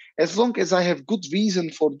differently. As long as I have good reason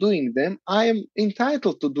for doing them, I am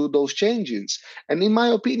entitled to do those changes. And in my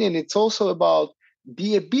opinion, it's also about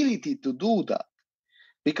the ability to do that.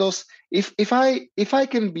 Because if I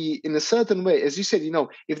can be in a certain way, as you said,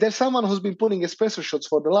 if there's someone who's been putting espresso shots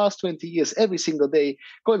for the last 20 years every single day,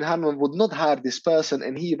 Colin Harmon would not hire this person,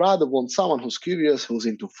 and he rather wants someone who's curious, who's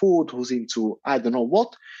into food, who's into I don't know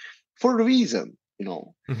what, for a reason,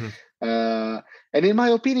 And in my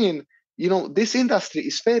opinion, this industry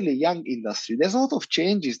is fairly young industry. There's a lot of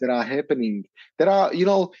changes that are happening. There are,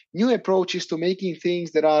 new approaches to making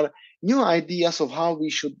things. There are new ideas of how we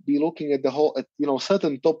should be looking at the whole,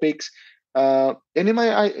 certain topics. And in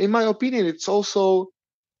my opinion, it's also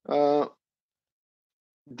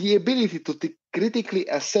the ability to critically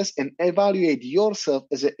assess and evaluate yourself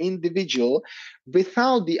as an individual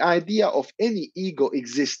without the idea of any ego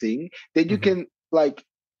existing, that you can like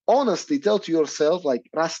honestly tell to yourself, like,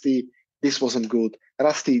 Rusty, this wasn't good.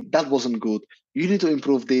 Rusty, that wasn't good. You need to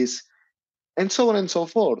improve this, and so on and so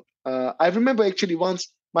forth. I remember actually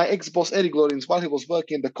once my ex-boss Eric Lawrence, while he was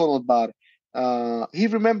working at the Connaught bar, he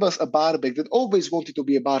remembers a barback that always wanted to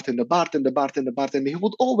be a bartender. He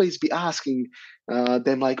would always be asking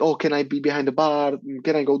them like, oh, can I be behind the bar?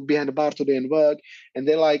 Can I go behind the bar today and work? And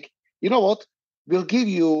they're like, you know what? We'll give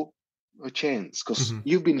you a chance because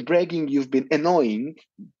you've been bragging, you've been annoying.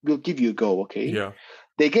 We'll give you a go, okay? Yeah.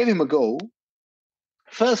 They gave him a go.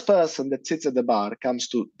 First person that sits at the bar comes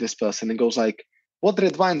to this person and goes like, "What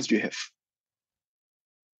red wines do you have?"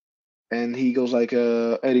 And he goes like,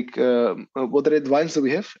 "Eric, what red wines do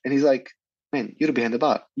we have?" And he's like, "Man, you're behind the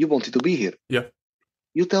bar. You wanted to be here. Yeah.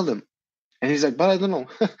 You tell them." And he's like, "But I don't know.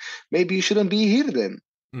 Maybe you shouldn't be here then."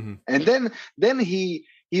 And then he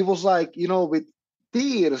was like, with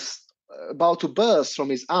tears about to burst from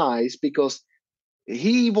his eyes because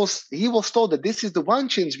he was told that this is the one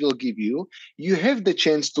chance we'll give you. You have the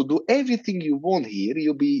chance to do everything you want here.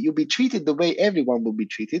 You'll be treated the way everyone will be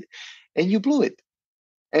treated, and you blew it.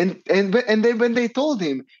 And then when they told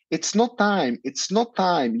him, it's not time,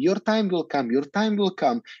 your time will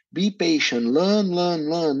come, be patient, learn,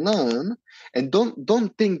 and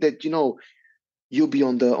don't think that you'll be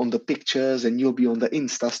on the pictures and you'll be on the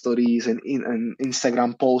Insta stories and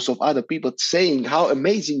Instagram posts of other people saying how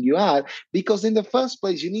amazing you are, because in the first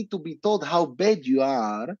place you need to be told how bad you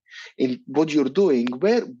are in what you're doing,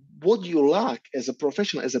 what you lack as a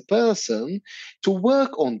professional, as a person, to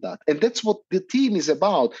work on that. And that's what the team is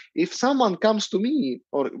about. If someone comes to me,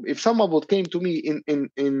 or if someone would came to me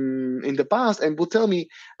in the past and would tell me,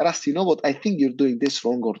 "Rusty, you know what, I think you're doing this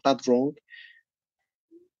wrong or that wrong,"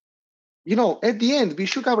 at the end, we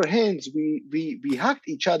shook our hands, we hugged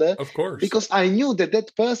each other, of course, because I knew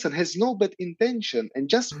that person has no bad intention. And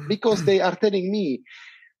just because they are telling me,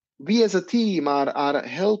 we as a team are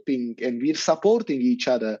helping and we're supporting each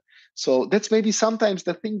other. So that's maybe sometimes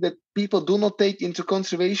the thing that people do not take into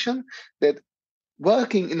consideration, that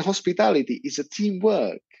working in hospitality is a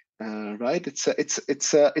teamwork. Right?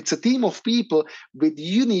 It's a team of people with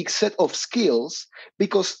unique set of skills,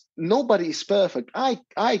 because nobody is perfect.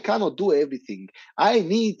 I cannot do everything. I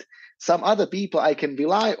need some other people I can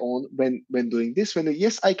rely on when doing this.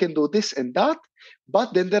 Yes, I can do this and that,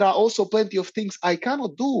 but then there are also plenty of things I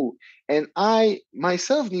cannot do, and I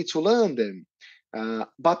myself need to learn them.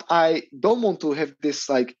 But I don't want to have this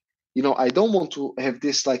I don't want to have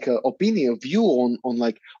this opinion view on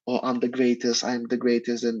like, "Oh, I'm the greatest, and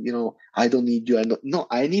I don't need you." No,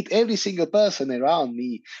 I need every single person around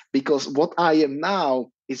me, because what I am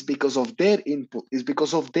now is because of their input, is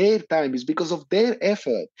because of their time, is because of their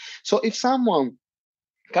effort. So if someone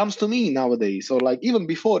comes to me nowadays, or like even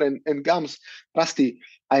before, and comes, "Rusty,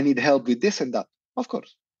 I need help with this and that," of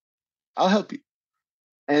course, I'll help you.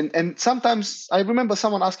 And sometimes I remember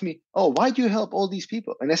someone asking me, "Oh, why do you help all these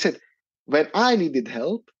people?" And I said, when I needed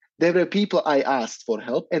help, there were people I asked for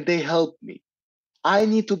help and they helped me. I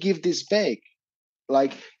need to give this back.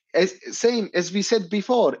 Like, same as we said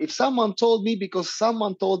before, if someone told me because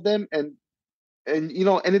someone told them, and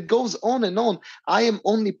it goes on and on, I am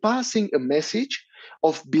only passing a message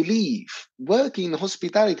of belief. Working in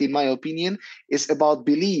hospitality, in my opinion, is about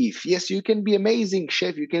belief. Yes, you can be amazing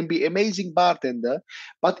chef, you can be amazing bartender,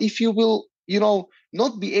 but if you will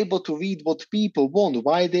not be able to read what people want,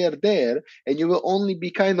 why they are there, and you will only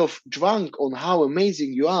be kind of drunk on how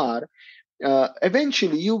amazing you are,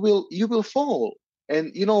 eventually you will fall.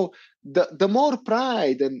 And the more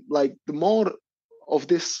pride and like the more of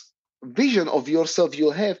this vision of yourself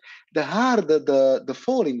you'll have, the harder the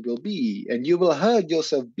falling will be, and you will hurt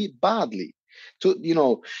yourself badly. So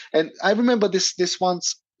and I remember this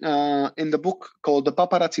once, in the book called The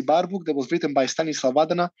Paparazzi Bar Book, that was written by Stanislav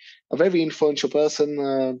Vadana, a very influential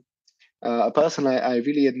person, a person I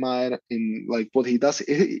really admire in like what he does.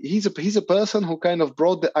 He's a person who kind of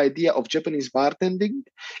brought the idea of Japanese bartending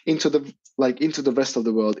into the rest of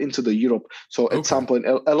the world, into the Europe. So at some point,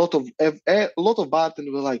 a lot of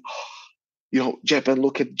bartenders were like, Japan,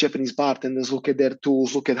 look at Japanese bartenders, look at their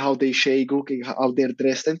tools, look at how they shake, look at how they're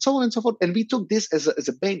dressed, and so on and so forth. And we took this as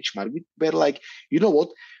a benchmark. We were like, you know what?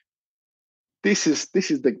 This is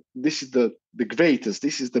the greatest.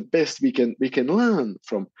 This is the best we can learn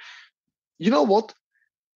from. You know what?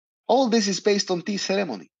 All this is based on tea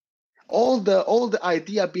ceremony. All the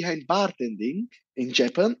idea behind bartending in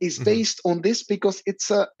Japan is based on this, because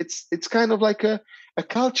it's kind of like a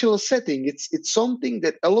cultural setting. It's something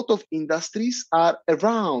that a lot of industries are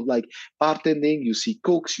around, like bartending. You see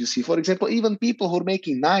cooks, you see, for example, even people who are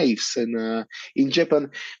making knives, and in Japan,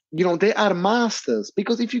 they are masters.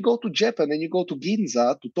 Because if you go to Japan and you go to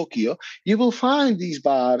Ginza, to Tokyo, you will find these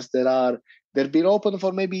bars they've been open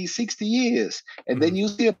for maybe 60 years. And then you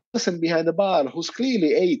see a person behind the bar who's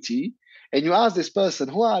clearly 80, and you ask this person,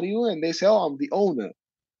 "Who are you?" And they say, "Oh, I'm the owner."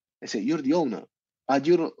 I say, "You're the owner? But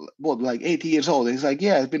you're, what, like 80 years old?" And he's like,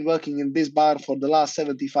 "Yeah, I've been working in this bar for the last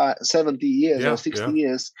 70 years or 60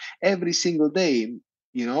 years, every single day,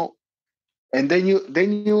 And then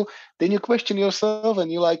you question yourself,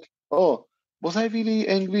 and you're like, oh, was I really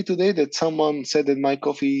angry today that someone said that my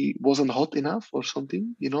coffee wasn't hot enough or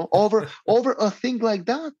something? Over a thing like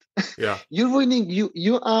that. Yeah. You're ruining.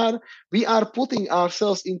 We are putting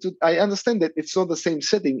ourselves into. I understand that it's not the same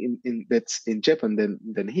setting in that's in Japan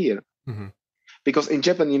than here, Hmm. because in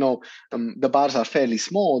Japan, the bars are fairly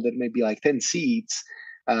small. There may be like 10 seats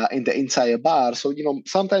in the entire bar. So,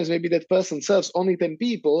 sometimes maybe that person serves only 10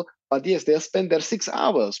 people, but yes, they'll spend their 6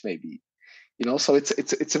 hours maybe. So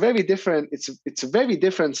it's a very different it's a very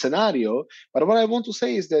different scenario. But what I want to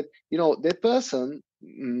say is that that person,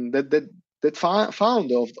 that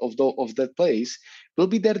founder of that place will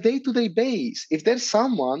be their day-to-day base. If there's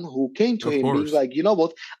someone who came to Of him being course. like,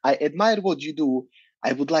 what, I admire what you do,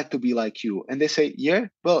 I would like to be like you, and they say, yeah,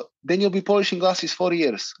 well, then you'll be polishing glasses 4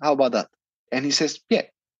 years, how about that? And he says, yeah,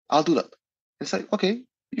 I'll do that. It's like, okay,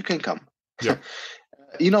 you can come. Yeah.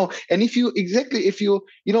 And if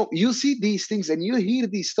you see these things and you hear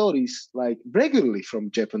these stories like regularly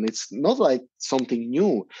from Japan, it's not like something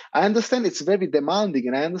new. I understand it's very demanding,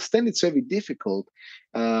 and I understand it's very difficult,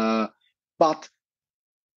 but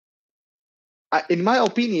in my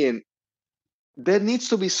opinion, there needs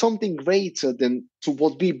to be something greater than to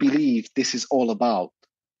what we believe this is all about,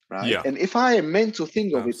 right? Yeah. And if I am meant to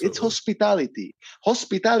think of it, it's Absolutely. hospitality.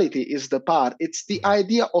 Hospitality is the part. It's the Hmm.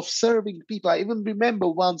 idea of serving people. I even remember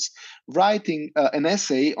once writing an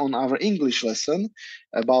essay on our English lesson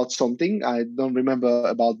about something. I don't remember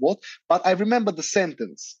about what, but I remember the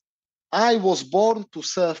sentence. I was born to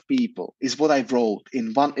serve people is what I wrote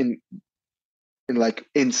in like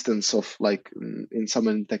instance of like in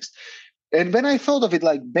some text. And when I thought of it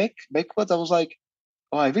like backwards, I was like,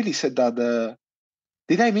 oh, I really said that.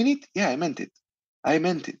 Did I mean it? Yeah, I meant it. I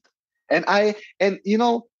meant it. And I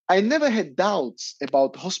never had doubts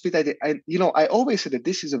about hospitality. I always said that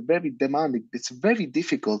this is a very demanding, it's a very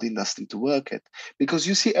difficult industry to work at, because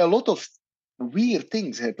you see a lot of weird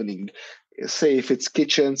things happening. Say if it's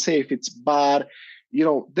kitchen, say if it's bar,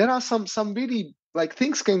 there are some really like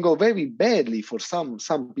things can go very badly for some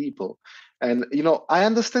people. And I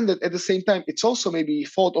understand that at the same time, it's also maybe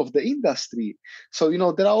fault of the industry. So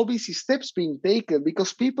there are obviously steps being taken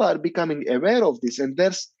because people are becoming aware of this, and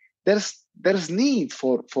there's need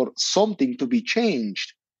for something to be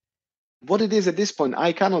changed. What it is at this point,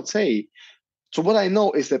 I cannot say. So what I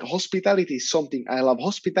know is that hospitality is something I love.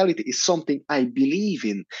 Hospitality is something I believe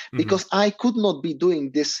in, Hmm. because I could not be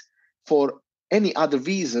doing this for any other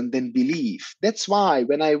reason than belief. That's why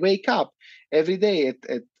when I wake up every day at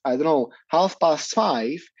I don't know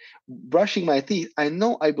 5:30, brushing my teeth, I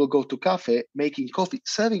know I will go to cafe, making coffee,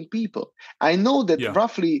 serving people. I know that Yeah.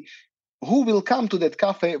 roughly who will come to that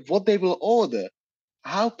cafe, what they will order.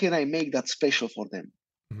 How can I make that special for them?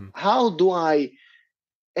 Hmm. How do I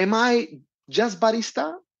am I just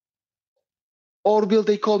barista, or will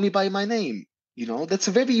they call me by my name? That's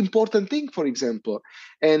a very important thing, for example.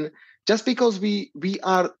 And just because we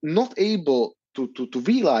are not able to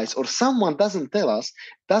realize, or someone doesn't tell us,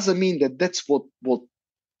 doesn't mean that that's what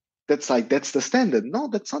that's the standard. No,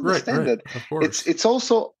 that's not the Right. Right. standard. Of it's course. it's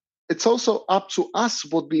also it's also up to us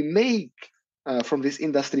what we make from this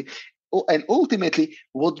industry, and ultimately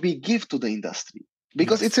what we give to the industry.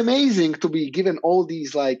 Because it's Yes. amazing to be given all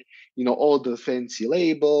these, like, all the fancy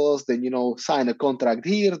labels, then sign a contract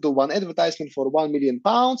here, do one advertisement for 1 million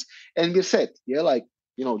pounds, and we're set. Yeah, like,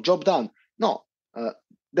 job done. No, uh,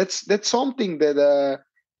 that's something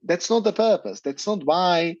that's not the purpose. That's not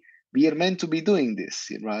why we are meant to be doing this,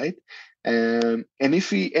 right? And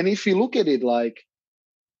if we look at it like,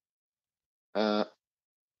 uh,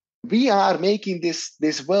 we are making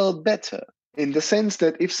this world better, in the sense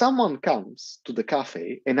that if someone comes to the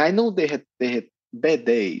cafe, and I know they had bad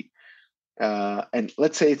day, and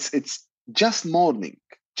let's say it's just the morning,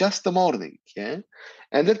 yeah,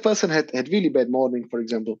 and that person had really bad morning, for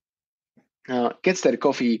example, gets their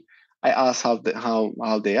coffee. I ask how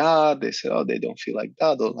they are. They say, oh, they don't feel like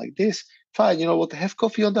that or like this. Fine, you know what? Have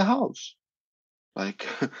coffee on the house. Like,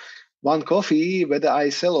 one coffee, whether I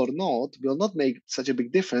sell or not, will not make such a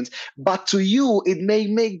big difference. But to you, it may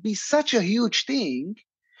make be such a huge thing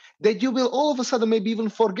that you will all of a sudden maybe even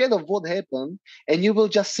forget of what happened, and you will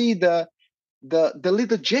just see the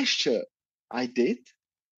little gesture I did,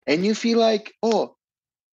 and you feel like, oh,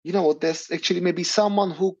 there's actually maybe someone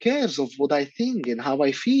who cares of what I think and how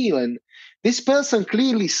I feel, and this person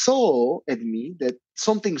clearly saw at me that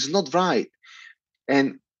something's not right,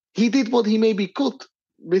 and he did what he maybe could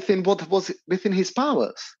within what was within his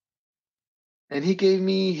powers, and he gave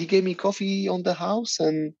me coffee on the house.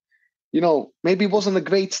 And maybe it wasn't a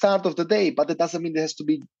great start of the day, but it doesn't mean there has to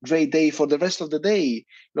be great day for the rest of the day.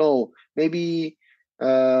 Maybe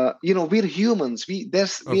we're humans.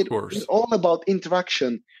 Of We're course. all about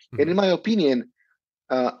interaction. And in my opinion,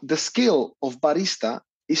 the skill of barista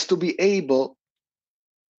is to be able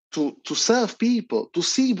to serve people, to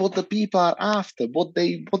see what the people are after, what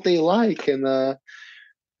they like, and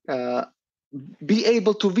uh, be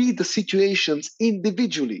able to read the situations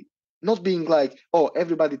individually, not being like, oh,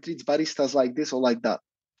 everybody treats baristas like this or like that.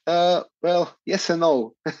 Well, yes and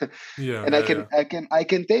no. Yeah, And yeah, yeah. I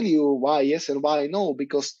can tell you why yes and why no,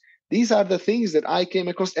 because these are the things that I came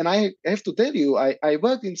across. And I have to tell you, I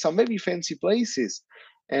worked in some very fancy places,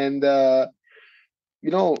 and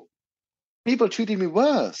you know people treated me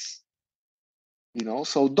worse.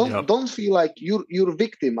 So Yep. don't feel like you're a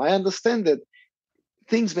victim. I understand that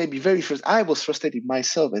things may be very frustrating. I was frustrated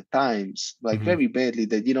myself at times, like Hmm. very badly.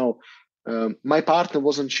 That my partner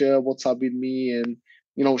wasn't sure what's up with me, and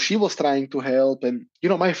she was trying to help, and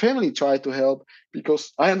my family tried to help, because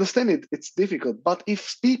I understand it's difficult. But if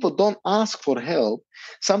people don't ask for help,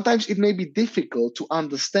 sometimes it may be difficult to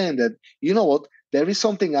understand that what, there is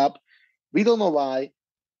something up. We don't know why.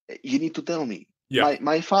 You need to tell me. Yeah.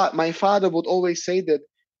 My father would always say that.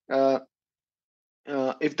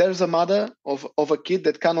 If there's a mother of a kid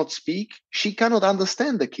that cannot speak, she cannot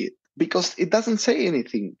understand the kid because it doesn't say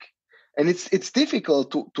anything. And it's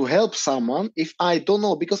difficult to help someone if I don't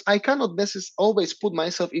know, because I cannot necessarily always put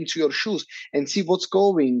myself into your shoes and see what's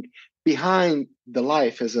going behind the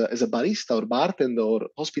life as a barista or bartender or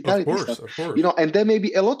Of hospitality course. staff. Of course. And there may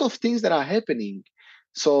be a lot of things that are happening.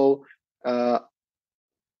 So uh,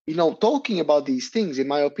 talking about these things, in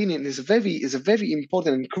my opinion, is a very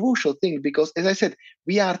important and crucial thing, because, as I said,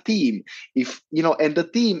 we are team. If and the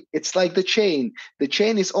team, it's like the chain. The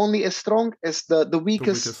chain is only as strong as the The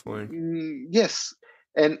weakest. weakest link. Yes,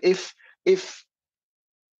 and if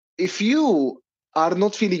if you are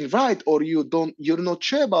not feeling right, or you're not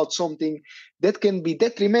sure about something, that can be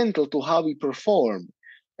detrimental to how we perform.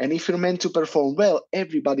 And if you're meant to perform well,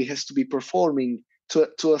 everybody has to be performing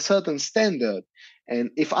to a certain standard. And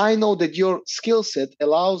if I know that your skill set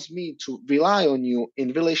allows me to rely on you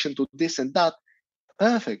in relation to this and that,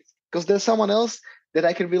 perfect, because there's someone else that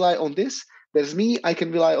I can rely on this. There's me, I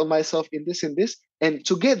can rely on myself in this and this, and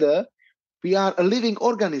together we are a living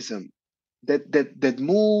organism that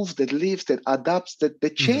moves, that lives, that adapts, that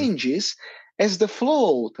Hmm. changes as the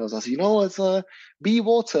flow tells us. It's a be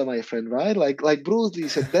water, my friend, right? Like Bruce Lee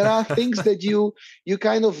said, there are things that you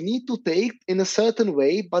kind of need to take in a certain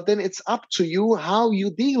way, but then it's up to you how you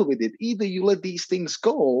deal with it. Either you let these things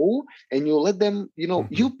go and you let them, Hmm.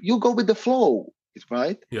 you go with the flow,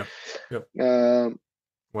 right? Yeah. Yep. Um,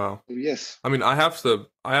 Wow. yes. I mean, I have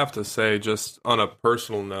to say, just on a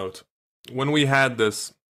personal note, when we had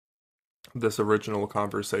this original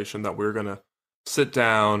conversation that we are gonna sit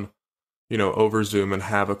down, over Zoom and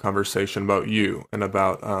have a conversation about you and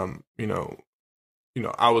about I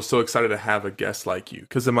was so excited to have a guest like you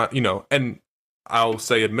because and I'll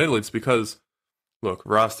say admittedly it's because look,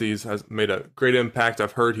 Rosty's has made a great impact.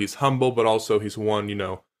 I've heard he's humble, but also he's won,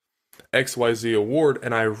 XYZ award,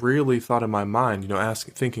 and I really thought in my mind,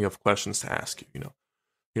 thinking of questions to ask you,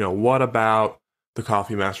 what about the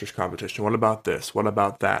Coffee Masters competition? What about this? What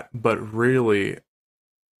about that? But really,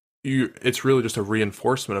 it's really just a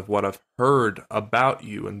reinforcement of what I've heard about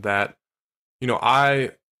you, and that,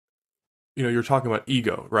 I, you're talking about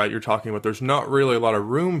ego, right? You're talking about there's not really a lot of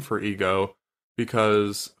room for ego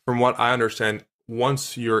because, from what I understand,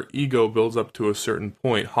 once your ego builds up to a certain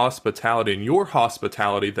point, hospitality and your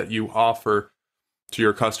hospitality that you offer to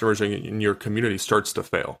your customers and in your community starts to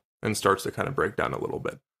fail and starts to kind of break down a little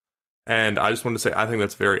bit. And I just wanted to say, I think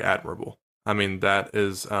that's very admirable. I mean, that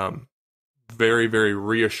is very, very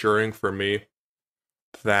reassuring for me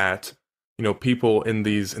that people in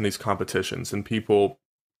these competitions, and people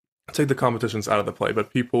take the competitions out of the play,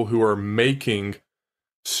 but people who are making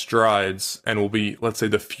strides and will be, let's say,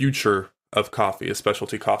 the future of coffee, a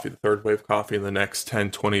specialty coffee, the third wave coffee in the next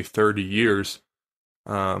 10, 20, 30 years,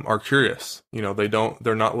 are curious.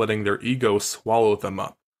 They're not letting their ego swallow them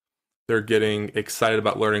up. They're getting excited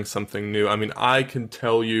about learning something new. I mean, I can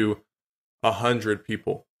tell you 100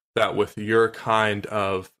 people that with your kind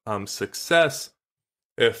of success,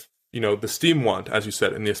 if the steam wand, as you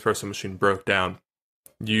said, in the espresso machine broke down,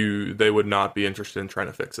 they would not be interested in trying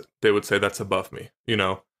to fix it. They would say that's above me.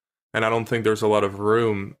 And I don't think there's a lot of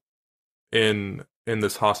room in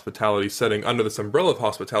this hospitality setting under this umbrella of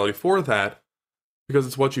hospitality for that, because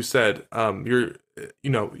it's what you said. You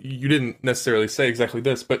didn't necessarily say exactly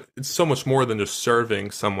this, but it's so much more than just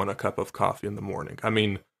serving someone a cup of coffee in the morning. I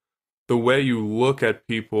mean, the way you look at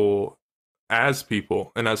people and as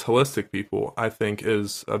holistic people, I think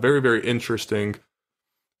is a very, very interesting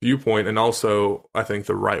viewpoint, and also I think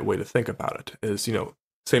the right way to think about it is,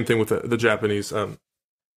 same thing with the Japanese,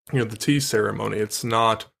 the tea ceremony. It's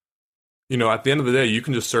not, at the end of the day, you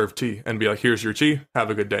can just serve tea and be like, here's your tea, have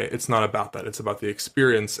a good day. It's not about that. It's about the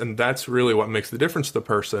experience. And that's really what makes the difference to the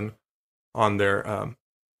person on their,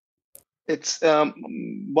 It's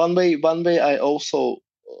one way I also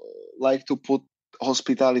like to put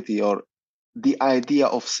hospitality or the idea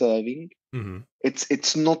of serving. mhm.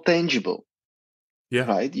 It's not tangible, Yeah,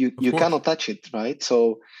 right? You of course. cannot touch it, right?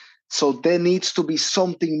 So there needs to be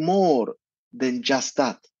something more than just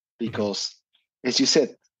that, Mhm. because as you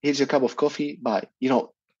said, here's your cup of coffee, bye.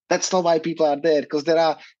 That's not why people are there, because there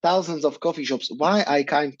are thousands of coffee shops. Why I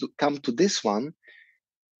come to this one?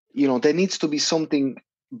 There needs to be something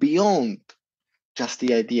beyond just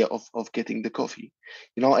the idea of getting the coffee.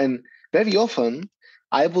 And very often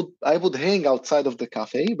I would hang outside of the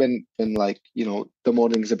cafe when like the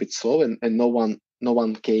morning is a bit slow, and no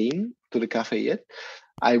one came to the cafe yet.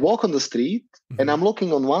 I walk on the street and Mhm. I'm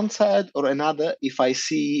looking on one side or another if I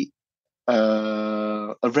see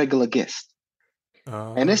a regular guest.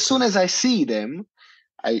 And as Okay. soon as I see them,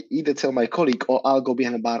 I either tell my colleague or I'll go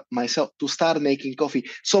behind the bar myself to start making coffee.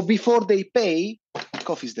 So before they pay,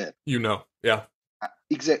 coffee's there. Yeah.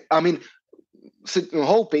 I mean,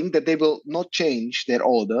 hoping that they will not change their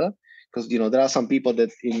order, because there are some people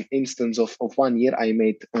that in instance of 1 year I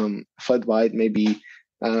made flat white maybe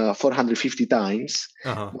 450 times.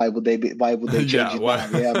 Uh-huh. Why would they change Yeah, it why?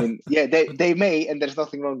 now? Yeah, I mean, yeah, they may, and there's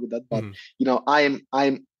nothing wrong with that, but Mhm.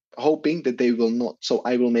 I'm hoping that they will not, so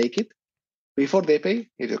I will make it before they pay.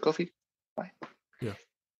 Here's your coffee, bye. Yeah.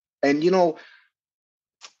 And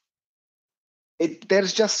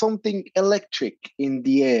there's just something electric in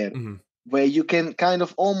the air, Mhm. where you can kind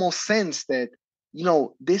of almost sense that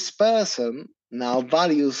this person now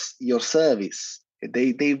values your service.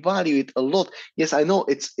 They value it a lot. Yes, I know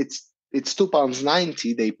it's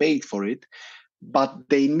 £2.90 they paid for it, but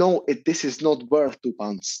they know this is not worth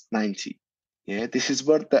 £2.90. Yeah, this is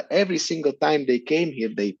worth that every single time they came here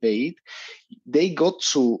they paid. You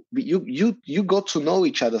got to know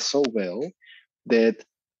each other so well that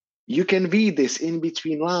you can read this in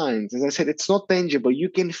between lines. As I said, it's not tangible. You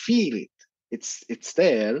can feel it. It's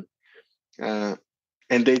there, uh,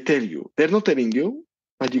 and they tell you. They're not telling you,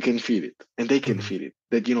 but you can feel it, and they can Mhm. feel it.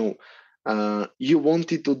 That you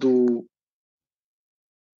wanted to do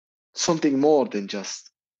something more than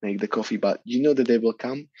just make the coffee, but you know that they will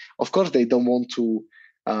come. Of course, they don't want to.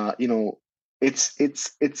 Uh, you know,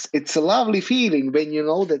 it's a lovely feeling when you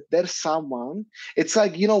know that there's someone. It's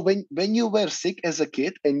like when you were sick as a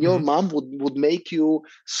kid and your Mhm. mom would make you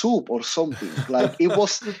soup or something. Like it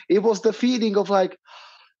was the feeling of like,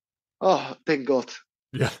 oh, thank God.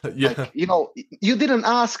 Yeah. Like Yeah. you didn't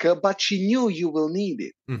ask her, but she knew you will need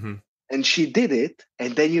it, Mhm. and she did it,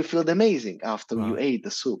 and then you feel amazing after you Wow. ate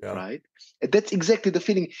the soup, Yeah. right? And that's exactly the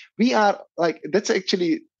feeling. We are like, that's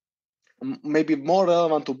actually maybe more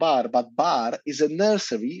relevant to bar, but bar is a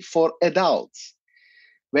nursery for adults,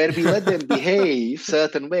 where we let them behave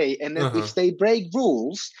certain way, and then Uh-huh. if they break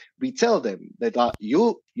rules, we tell them that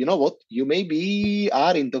you know what, you maybe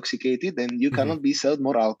are intoxicated and you Mhm. cannot be served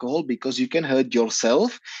more alcohol, because you can hurt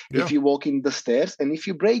yourself if Yeah. you walk in the stairs, and if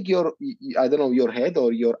you break your, I don't know, your head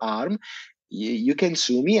or your arm, you can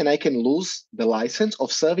sue me and I can lose the license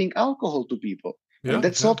of serving alcohol to people, and Yeah.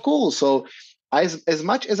 that's Yeah. not cool. So as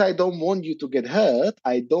much as I don't want you to get hurt,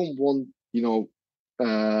 I don't want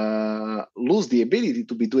lose the ability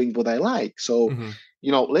to be doing what I like. So, Mhm.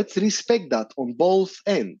 let's respect that on both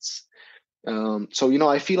ends. So,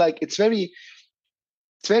 I feel like it's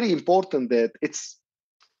very important that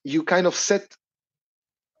you kind of set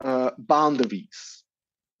boundaries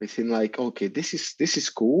within, like, okay, this is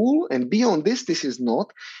cool, and beyond this is not.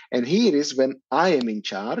 And here is when I am in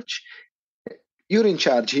charge. You're in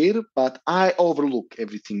charge here, but I overlook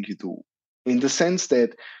everything you do, in the sense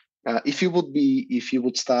that if you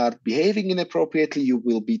would start behaving inappropriately, you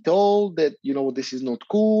will be told that this is not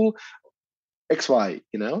cool, XY,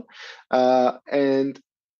 and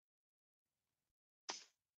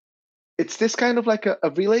it's this kind of like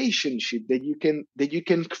a relationship that you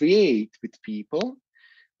can create with people,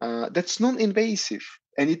 that's non-invasive,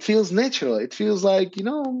 and it feels natural. It feels like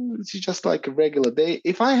it's just like a regular day.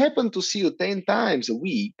 If I happen to see you 10 times a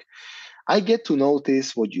week, I get to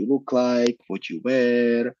notice what you look like, what you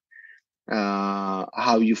wear,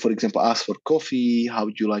 how you, for example, ask for coffee, how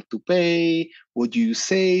would you like to pay, what do you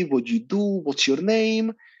say, what you do, what's your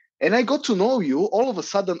name. And I got to know you. All of a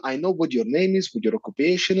sudden, I know what your name is, what your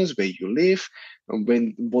occupation is, where you live,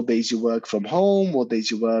 and what days you work from home, what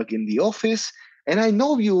days you work in the office. And I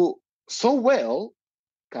know you so well,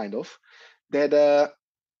 kind of, that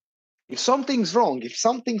If something's wrong, if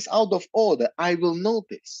something's out of order, I will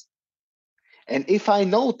notice. And if I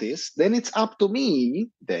notice, then it's up to me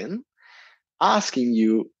then asking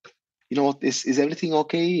you, is everything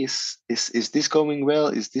okay? Is this going well?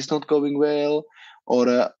 Is this not going well?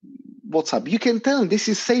 Or what's up? You can tell this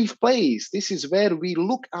is safe place. This is where we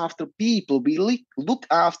look after people. We look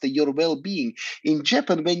after your well-being. In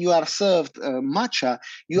Japan, when you are served matcha,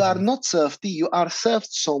 you are not served tea. You are served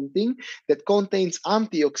something that contains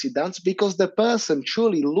antioxidants because the person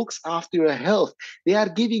truly looks after your health. They are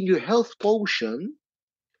giving you health potion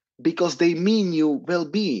because they mean you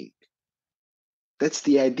well-being. That's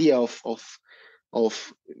the idea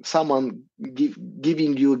of someone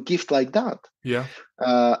giving you a gift like that. Yeah.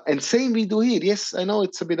 And same we do here. Yes, I know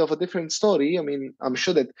it's a bit of a different story. I mean, I'm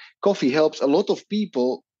sure that coffee helps a lot of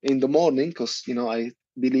people in the morning because, I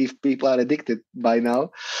believe people are addicted by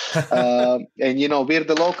now. And, we're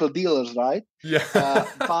the local dealers, right? Yeah.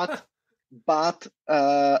 But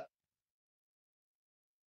I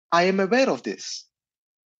am aware of this.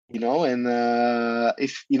 And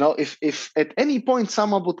if at any point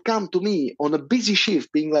someone would come to me on a busy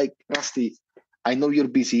shift being like, Rusty, I know you're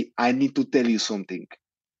busy, I need to tell you something,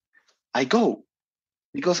 I go,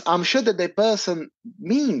 because I'm sure that the person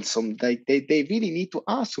means something. Like they really need to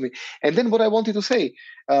ask me. And then what I wanted to say,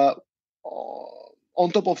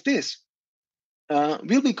 on top of this,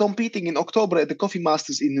 we'll be competing in October at the Coffee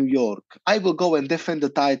Masters in New York. I will go and defend the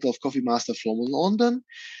title of Coffee Master from London.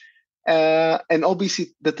 And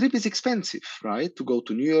obviously the trip is expensive, right? To go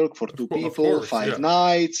to New York for two people, 5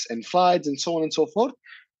 nights and flights and so on and so forth.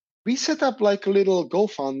 We set up like a little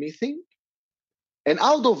GoFundMe thing. And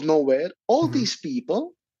out of nowhere, all these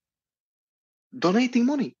people donating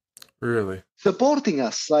money. Really? Supporting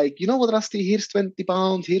us. Like, you know what, Rusty, here's 20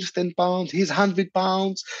 pounds, here's 10 pounds, here's 100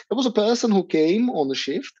 pounds. There was a person who came on the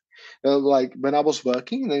shift, like when I was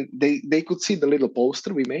working, and they could see the little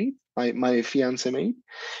poster we made, my fiance made.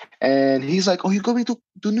 And he's like, oh, you're going to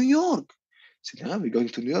New York? I said, yeah, we're going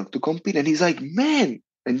to New York to compete. And he's like, man,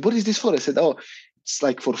 and what is this for? I said, oh, it's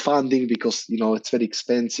like for funding because, it's very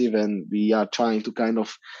expensive and we are trying to kind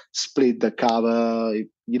of split the cover,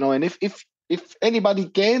 and if anybody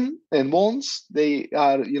can and wants, they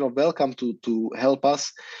are, welcome to help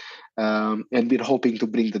us. And we're hoping to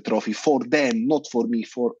bring the trophy for them, not for me,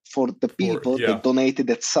 for the people that donated,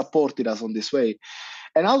 that supported us on this way.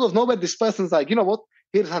 And out of nowhere, this person's like, you know what?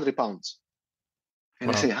 Here's 100 pounds.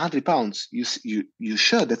 And I say, 100 pounds? You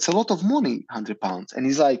sure? That's a lot of money, 100 pounds. And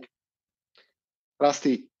he's like,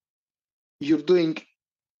 Rusty, you're doing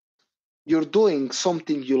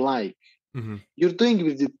something you like. Mm-hmm. You're doing it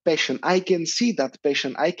with the passion. I can see that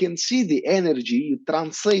passion. I can see the energy you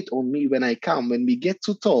translate on me when I come. When we get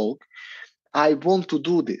to talk, I want to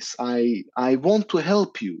do this. I want to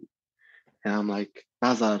help you. And I'm like,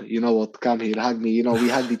 Kasár, you know what? Come here, hug me. We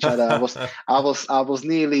hugged each other. I was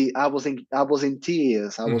in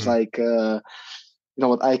tears. I was like, you know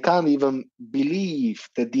what? I can't even believe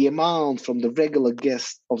that the amount from the regular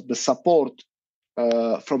guests of the support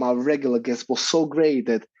from our regular guests was so great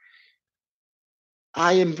that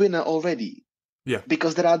I am winner already. Yeah.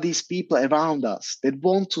 Because there are these people around us that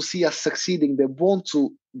want to see us succeeding. They want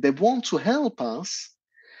to help us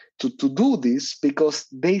to do this because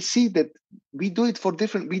they see that we do it for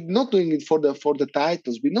different. We're not doing it for the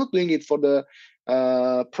titles. We're not doing it for the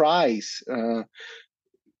prize.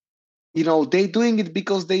 They're doing it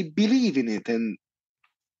because they believe in it. And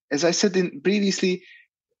as I said previously,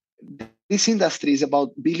 this industry is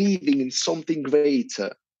about believing in something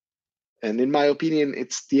greater. And in my opinion,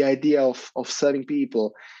 it's the idea of serving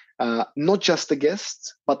people, not just the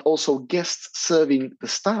guests, but also guests serving the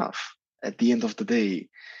staff at the end of the day.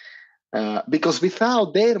 Because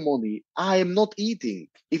without their money, I am not eating.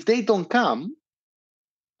 If they don't come,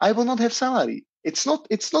 I will not have salary. It's not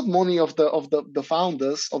money of the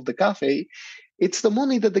founders of the cafe. It's the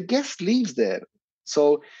money that the guest leaves there.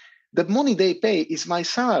 So the money they pay is my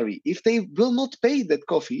salary. If they will not pay that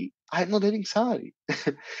coffee, I'm not having salary.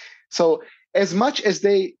 So as much as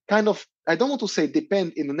they kind of, I don't want to say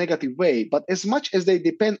depend in a negative way, but as much as they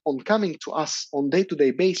depend on coming to us on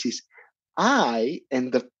day-to-day basis, I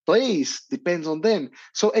and the place depends on them.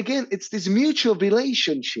 So again, it's this mutual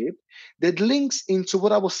relationship that links into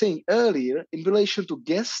what I was saying earlier in relation to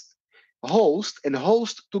guest, host, and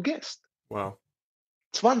host to guest. Wow.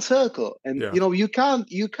 It's one circle. And you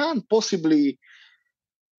can't possibly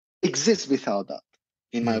exist without that,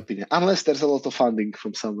 in my opinion, unless there's a lot of funding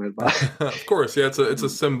from somewhere. But of course, yeah, it's a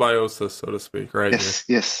symbiosis, so to speak, right?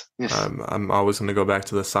 Yes. I'm always going to go back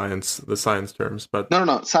to the science terms, but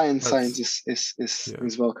no, science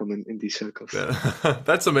is welcome in these circles. Yeah.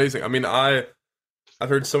 That's amazing. I mean, I've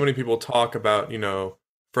heard so many people talk about,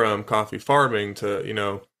 from coffee farming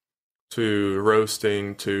to, to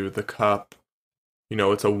roasting to the cup.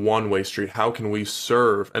 It's a one-way street. How can we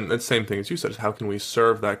serve? And the same thing as you said, is how can we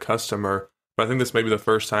serve that customer? But I think this may be the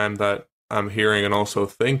first time that I'm hearing and also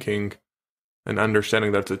thinking and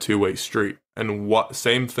understanding that it's a two-way street. And what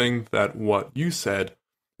same thing that what you said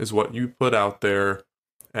is what you put out there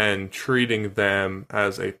and treating them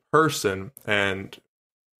as a person. And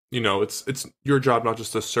it's your job not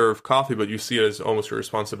just to serve coffee, but you see it as almost your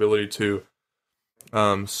responsibility to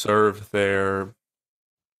serve their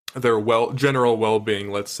general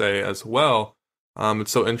well-being, let's say, as well.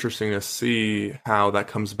 It's so interesting to see how that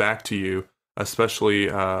comes back to you, especially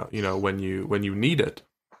when you need it.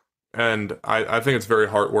 And I think it's very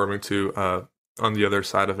heartwarming too, on the other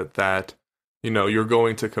side of it, that you're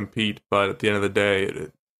going to compete, but at the end of the day,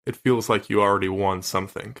 it feels like you already won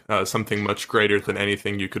something much greater than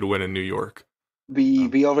anything you could win in New York.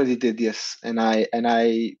 We already did, yes, and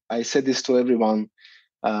I said this to everyone,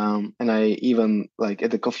 and I even, like,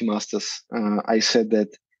 at the Coffee Masters, I said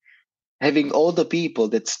that having all the people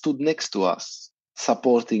that stood next to us,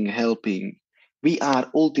 supporting, helping, we are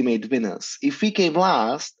ultimate winners. If we came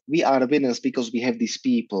last, we are winners because we have these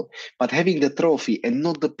people. But having the trophy and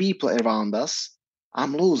not the people around us,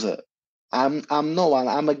 I'm loser. I'm no one.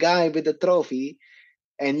 I'm a guy with a trophy,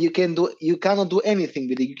 and you cannot do anything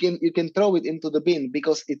with it. You can throw it into the bin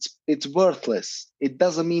because it's worthless. It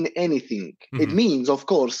doesn't mean anything. Mm-hmm. It means, of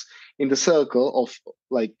course, in the circle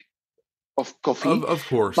of coffee, of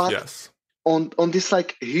course, but yes. On this,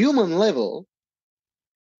 like, human level,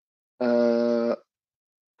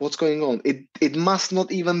 what's going on? It must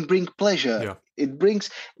not even bring pleasure. Yeah. It brings,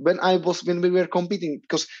 when we were competing,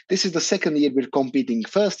 because this is the second year we're competing.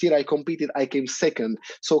 First year I competed, I came second.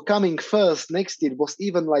 So coming first next year was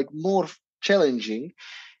even, like, more challenging.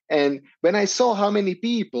 And when I saw how many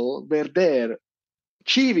people were there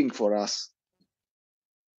cheering for us,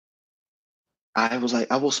 I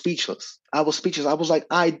was speechless. I was like,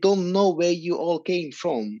 I don't know where you all came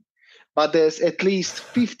from, but there's at least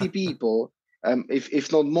 50 people,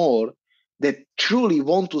 if not more, that truly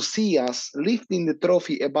want to see us lifting the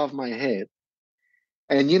trophy above my head.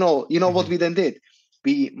 And Mm-hmm. what we then did?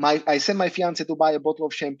 I sent my fiance to buy a bottle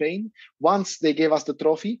of champagne. Once they gave us the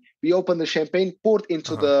trophy, we opened the champagne, poured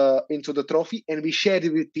into the trophy, and we shared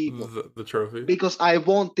it with people. The trophy? Because I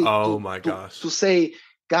wanted my to gosh. say,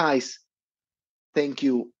 guys, thank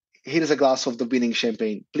you. Here's a glass of the winning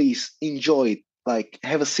champagne. Please enjoy it. Like,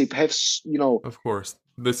 have a sip. Of course,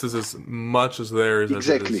 this is as much as theirs as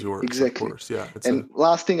it is yours. Exactly. Of course, yeah.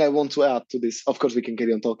 Last thing I want to add to this, of course, we can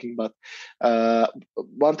carry on talking, but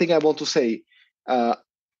one thing I want to say,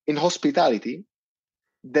 in hospitality,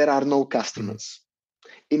 there are no customers.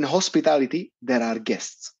 Mm-hmm. In hospitality, there are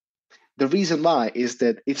guests. The reason why is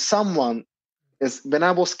that when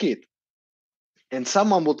I was a kid, and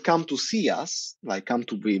someone would come to see us, like come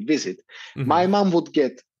to visit, mm-hmm. my mom would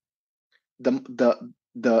get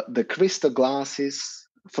the crystal glasses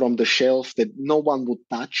from the shelf that no one would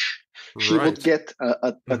touch. She would get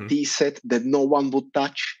a mm-hmm. tea set that no one would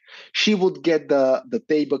touch. She would get the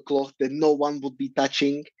tablecloth that no one would be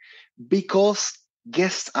touching, because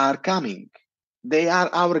guests are coming. They are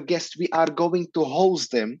our guests. We are going to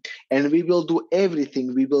host them, and we will do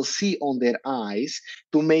everything we will see on their eyes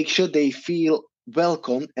to make sure they feel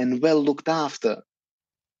welcome and well looked after.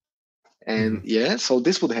 And mm-hmm. yeah, so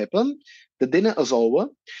this would happen. The dinner is over.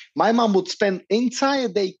 My mom would spend entire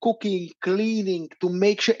day cooking, cleaning to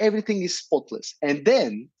make sure everything is spotless. And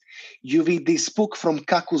then you read this book from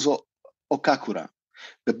Kakuzo Okakura,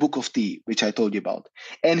 the book of tea, which I told you about.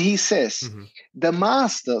 And he says, mm-hmm. the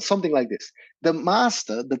master, something like this,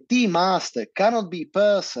 the tea master cannot be a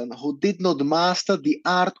person who did not master the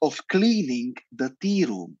art of cleaning the tea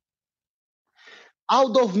room.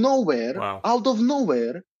 Out of nowhere,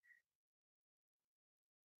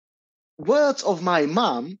 words of my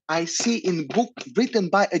mom I see in book written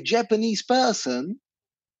by a Japanese person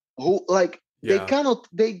who, like, they cannot,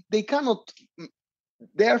 they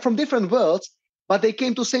are from different worlds, but they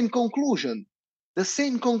came to the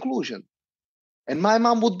same conclusion. And my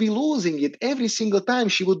mom would be losing it every single time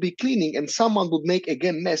she would be cleaning and someone would make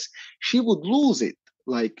again mess. She would lose it.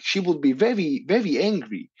 Like, she would be very, very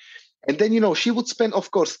angry. And then, she would spend,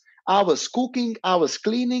 of course, hours cooking, hours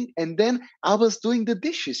cleaning, and then hours doing the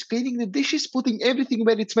dishes, cleaning the dishes, putting everything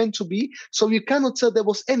where it's meant to be. So you cannot say there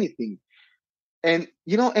was anything. And,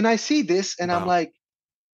 and I see this and I'm like,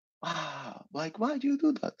 like, why do you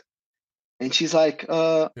do that? And she's like,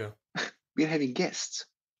 we're having guests.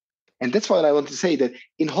 And that's what I want to say, that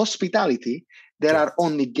in hospitality, there are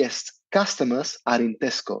only guests. customers are in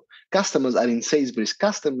Tesco, customers are in Sainsbury's,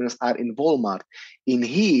 customers are in Walmart. In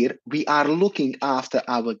here, we are looking after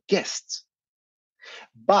our guests.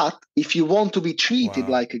 But if you want to be treated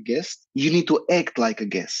like a guest, you need to act like a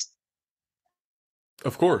guest.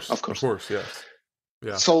 Of course, yes.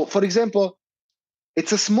 Yeah. So, for example,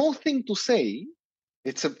 it's a small thing to say.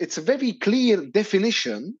 It's a very clear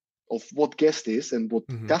definition of what guest is and what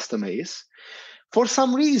customer is. For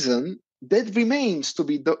some reason, that remains to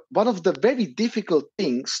be one of the very difficult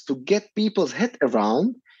things to get people's head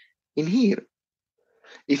around in here.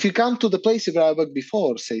 If you come to the places where I worked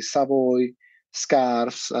before, say Savoy,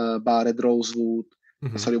 Scarfs, Bar at Rosewood,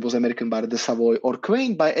 sorry, it was American Bar at the Savoy, or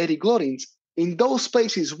Quaint by Eric Lawrence, in those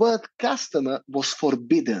places, word customer was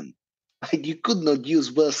forbidden. Like you could not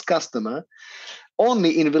use word customer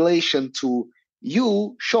only in relation to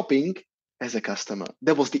you shopping as a customer.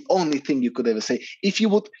 That was the only thing you could ever say. If you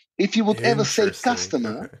would ever say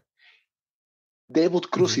customer, they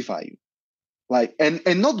would crucify you. Like,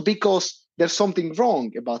 and not because there's something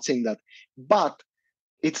wrong about saying that, but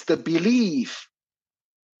it's the belief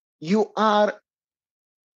you are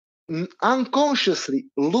unconsciously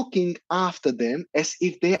looking after them as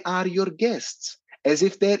if they are your guests, as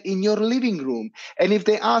if they're in your living room. And if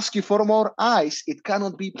they ask you for more ice, it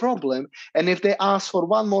cannot be problem. And if they ask for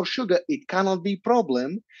one more sugar, it cannot be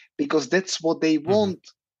problem, because that's what they want.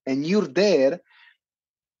 And you're there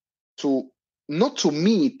to not to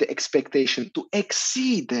meet the expectation, to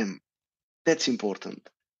exceed them. That's important.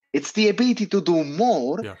 It's the ability to do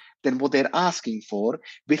more than what they're asking for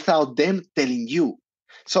without them telling you.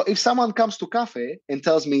 So if someone comes to cafe and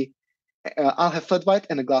tells me, I'll have flat white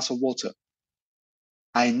and a glass of water,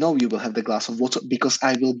 I know you will have the glass of water because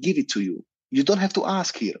I will give it to you. You don't have to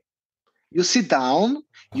ask here. You sit down,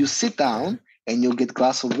 and you'll get a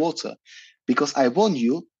glass of water because I want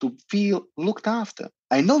you to feel looked after.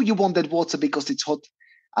 I know you want that water because it's hot.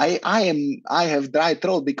 I have dry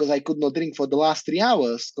throat because I could not drink for the last 3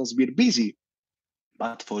 hours because we're busy.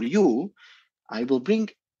 But for you, I will bring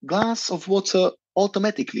glass of water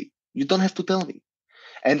automatically. You don't have to tell me.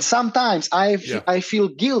 And sometimes I feel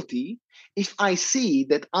guilty if I see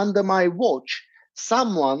that under my watch,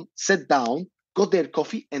 someone sat down, got their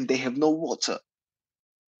coffee, and they have no water.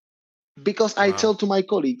 Because I tell to my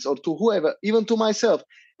colleagues or to whoever, even to myself,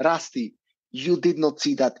 Rusty, you did not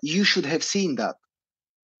see that. You should have seen that.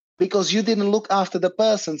 Because you didn't look after the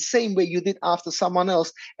person same way you did after someone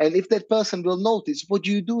else. And if that person will notice, what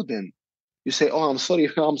do you do then? You say, oh, I'm sorry.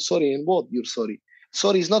 And what? You're sorry.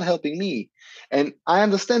 Sorry is not helping me. And I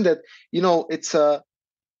understand that,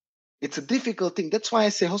 it's a difficult thing. That's why I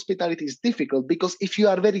say hospitality is difficult, because if you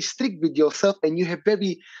are very strict with yourself and you have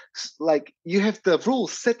you have the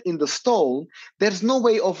rules set in the stone, there's no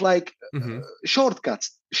way of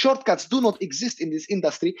shortcuts. Shortcuts do not exist in this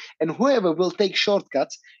industry. And whoever will take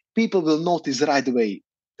shortcuts, people will notice right away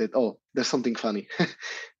that, oh, there's something funny.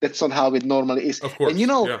 That's not how it normally is. Of course.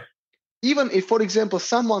 And even if, for example,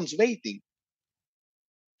 someone's waiting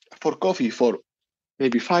for coffee for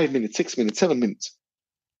maybe 5 minutes, 6 minutes, 7 minutes,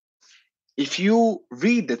 if you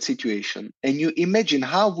read that situation and you imagine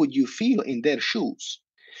how would you feel in their shoes,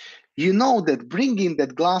 you know that bringing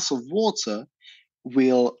that glass of water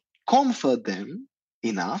will comfort them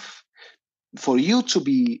enough for you to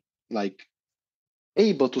be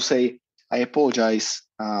able to say, I apologize,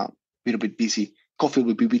 we're a bit busy. Coffee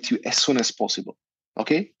will be with you as soon as possible.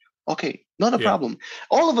 Okay, not a problem.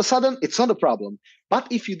 All of a sudden, it's not a problem. But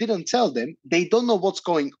if you didn't tell them, they don't know what's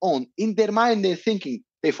going on. In their mind, they're thinking,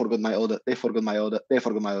 they forgot my order.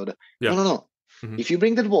 No. If you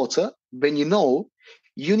bring that water, when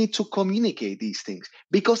you need to communicate these things.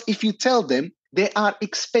 Because if you tell them, they are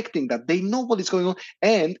expecting that. They know what is going on.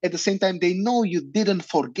 And at the same time, they know you didn't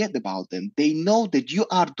forget about them. They know that you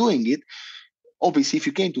are doing it. Obviously, if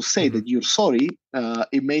you came to say that you're sorry,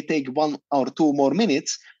 it may take 1 or 2 more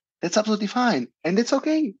minutes. That's absolutely fine. And it's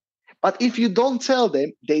okay. But if you don't tell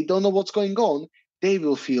them, they don't know what's going on. They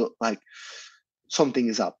will feel like something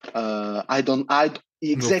is up. I don't like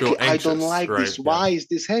this. Why is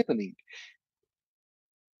this happening?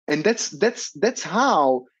 And that's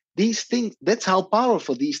how these things, that's how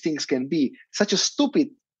powerful these things can be. Such a stupid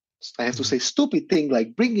thing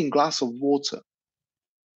like bringing a glass of water.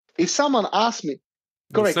 If someone asks me,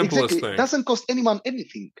 correct, exactly, it doesn't cost anyone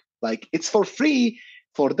anything. Like, it's for free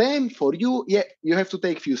for them, for you. Yeah, you have to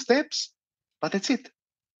take a few steps, but that's it.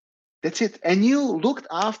 And you looked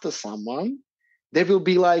after someone. They will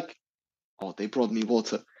be like, oh, they brought me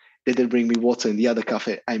water. They didn't bring me water in the other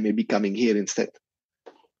cafe. I may be coming here instead.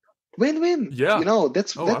 Win-win. Yeah.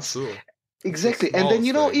 That's absolutely. Exactly. And then,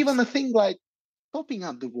 even a thing like topping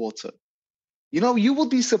up the water. You would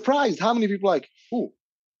be surprised how many people are like, oh,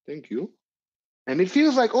 thank you. And it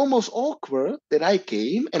feels like almost awkward that I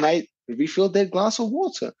came and I refilled their glass of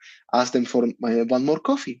water, asked them for one more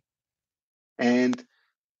coffee. And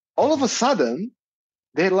all of a sudden,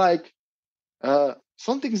 they're like,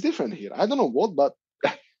 something's different here. I don't know what, but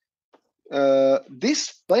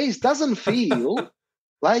this place doesn't feel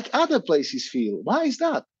like other places feel. Why is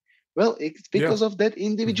that? Well, it's because of that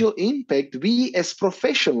individual impact we as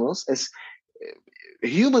professionals, as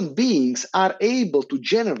human beings, are able to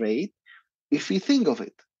generate if we think of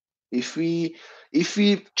it. If we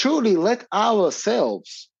truly let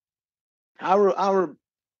ourselves, our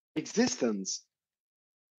existence,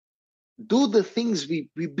 do the things we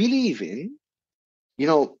believe in,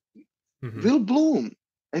 will bloom.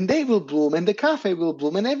 And they will bloom, and the cafe will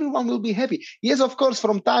bloom, and everyone will be happy. Yes, of course,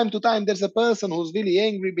 from time to time, there's a person who's really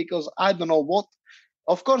angry because I don't know what.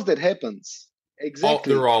 Of course, that happens.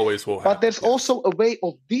 Exactly. There always will happen. But there's also a way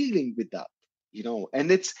of dealing with that, and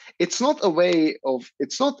it's not a way of,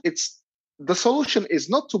 the solution is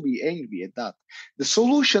not to be angry at that. The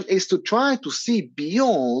solution is to try to see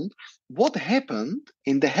beyond what happened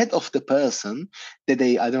in the head of the person that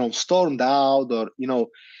they, I don't know, stormed out or,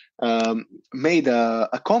 made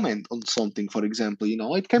a comment on something, for example.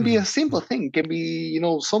 It can be a simple thing. It can be,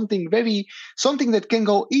 something that can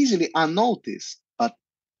go easily unnoticed. But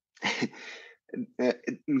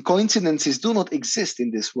coincidences do not exist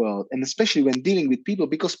in this world, and especially when dealing with people,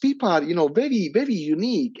 because people are, very, very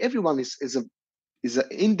unique. Everyone is an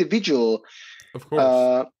individual. Of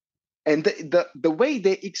course. And the way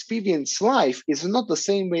they experience life is not the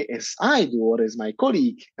same way as I do or as my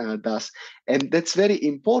colleague does, and that's very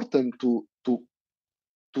important to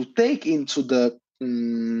take into the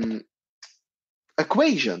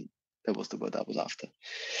equation. That was the word I was after.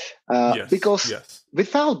 Because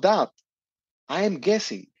without that, I am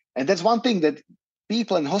guessing, and that's one thing that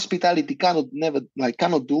people in hospitality cannot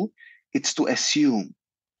do. It's to assume.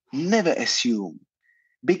 Never assume,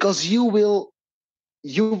 because you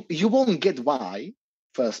won't get why,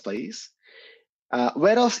 first place.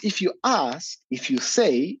 Whereas if you ask, if you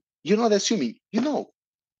say, you're not assuming,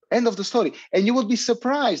 end of the story. And you would be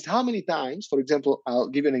surprised how many times, for example, I'll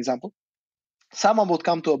give you an example. Someone would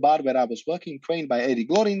come to a bar where I was working, trained by Eric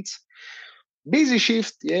Lawrence. Busy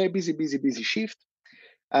shift, busy shift.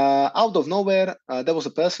 Out of nowhere, there was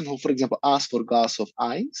a person who, for example, asked for a glass of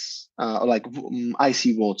ice, like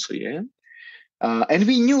icy water, and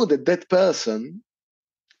we knew that person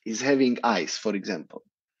is having ice, for example.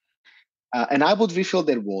 And I would refill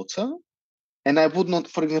their water, and I would not,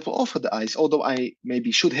 for example, offer the ice, although I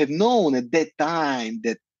maybe should have known at that time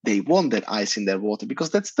that they want that ice in their water,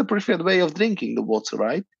 because that's the preferred way of drinking the water,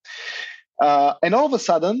 right? And all of a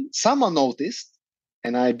sudden, someone noticed,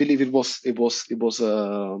 and I believe it was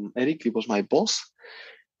Eric. It was my boss,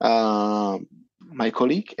 my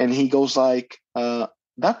colleague, and he goes like,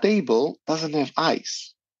 "That table doesn't have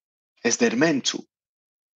ice, as they're meant to."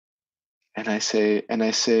 And I say,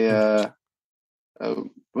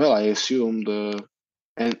 well, I assumed,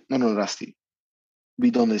 and no, Rusty, we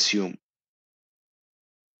don't assume.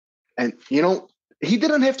 And he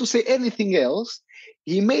didn't have to say anything else.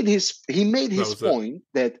 He made his point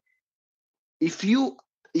that if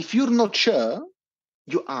you're not sure,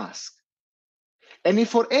 you ask. And if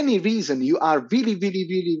for any reason you are really, really,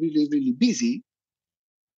 really, really, really busy,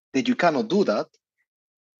 that you cannot do that,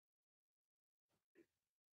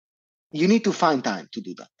 you need to find time to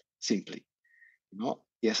do that, simply.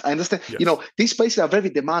 Yes, I understand. Yes. These places are very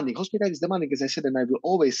demanding. Hospitality is demanding, as I said, and I will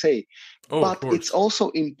always say. But it's also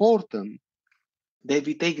important that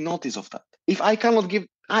we take notice of that. If I cannot give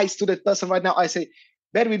ice to that person right now, I say,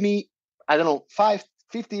 bear with me, I don't know, 5,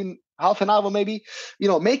 15, half an hour maybe,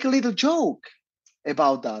 make a little joke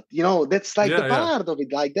about that. That's like the part of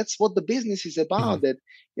it. Like, that's what the business is about. That,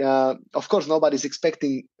 of course, nobody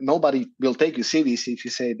will take you seriously if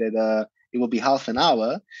you say that it will be half an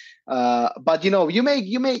hour. But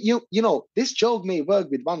this joke may work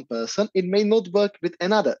with one person. It may not work with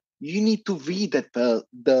another. You need to read that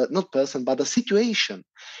not person, but the situation.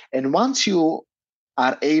 And once you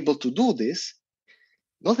are able to do this,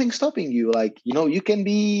 nothing's stopping you. Like, you can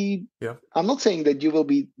be, I'm not saying that you will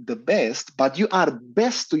be the best, but you are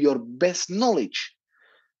best to your best knowledge,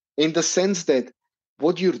 in the sense that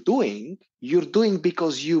what you're doing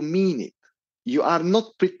because you mean it. You are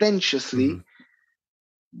not pretentiously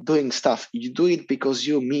doing stuff. You do it because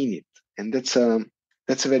you mean it. And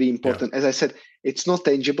that's very important. As I said, it's not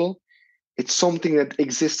tangible. It's something that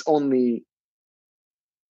exists only,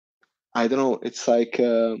 I don't know, it's like,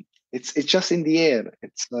 it's just in the air.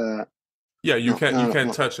 It's you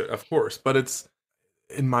can't touch it, of course, but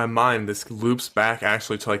in my mind, this loops back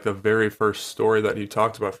actually to like the very first story that you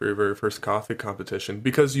talked about for your very first coffee competition,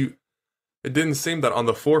 because it didn't seem that on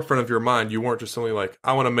the forefront of your mind, you weren't just only like,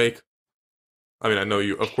 I want to make, I mean, I know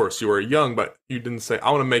you, of course, you were young, but you didn't say, I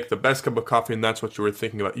want to make the best cup of coffee, and that's what you were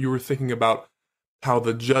thinking about. You were thinking about how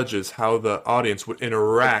the judges, how the audience would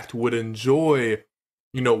interact, would enjoy,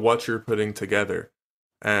 what you're putting together.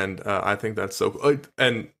 And I think that's so,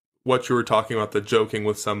 and what you were talking about, the joking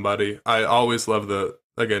with somebody, I always love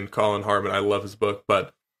again, Colin Harmon, I love his book,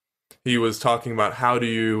 but he was talking about how do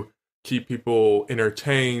you keep people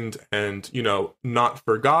entertained and, not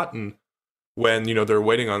forgotten when, they're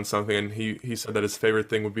waiting on something. And he said that his favorite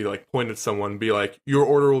thing would be like point at someone, be like, your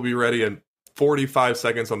order will be ready in 45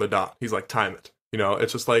 seconds on the dot. He's like, time it.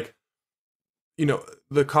 It's just like,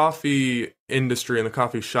 the coffee industry and the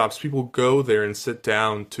coffee shops, people go there and sit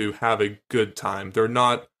down to have a good time. They're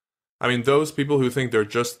not, I mean, those people who think they're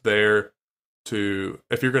just there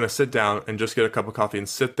if you're going to sit down and just get a cup of coffee and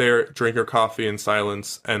sit there, drink your coffee in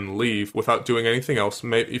silence and leave without doing anything else.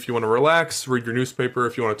 Maybe if you want to relax, read your newspaper,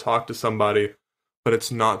 if you want to talk to somebody, but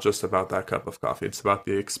it's not just about that cup of coffee. It's about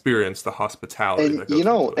the experience, the hospitality And that goes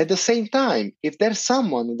into it. at the same time, if there's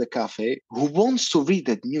someone in the cafe who wants to read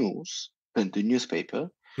the news and the newspaper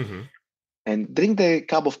Mm-hmm. and drink the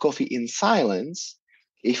cup of coffee in silence,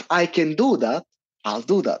 if I can do that, I'll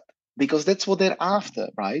do that, because that's what they're after,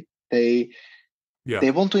 right? They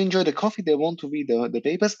want to enjoy the coffee. They want to read the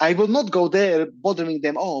papers. I will not go there bothering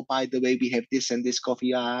them. Oh, by the way, we have this and this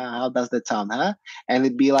coffee. How does that sound, huh? And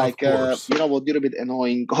it'd be like, Of course. you're a bit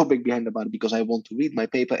annoying. Go back behind the bar because I want to read my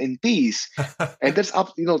paper in peace. And there's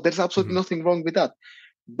absolutely Mm-hmm. nothing wrong with that.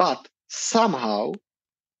 But somehow,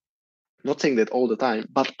 not saying that all the time,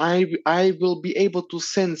 but I will be able to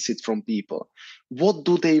sense it from people. What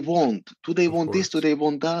do they want? Do they Of want this? Do course. they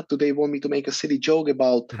want that? Do they want me to make a silly joke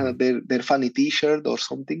about Mm-hmm. their funny T-shirt or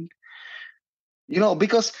something?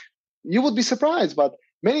 Because you would be surprised, but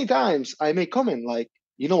many times I make comment like,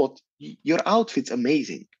 you know what, your outfit's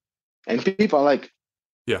amazing, and people are like,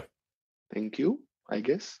 Yeah. thank you, I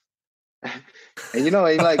guess. And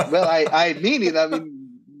I'm like, well, I mean it. I mean,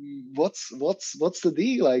 what's the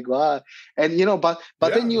deal? Like, why? And but Yeah,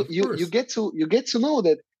 then you of you you course. get to know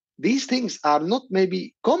that these things are not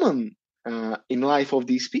maybe common in life of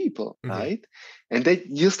these people, Mm-hmm. right? And then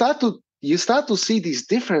you start to see these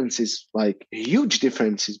differences, like huge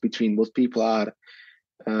differences between what people are,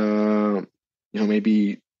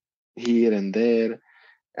 maybe here and there.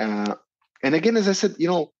 Uh, and again, as I said,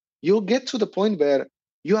 you'll get to the point where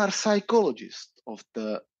you are psychologist of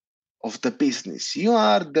the business. You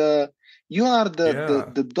are the Yeah.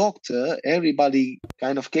 the doctor everybody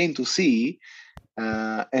kind of came to see,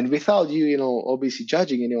 and without you, obviously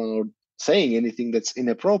judging anyone or saying anything that's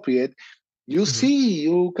inappropriate,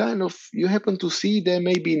 Mm-hmm. you happen to see them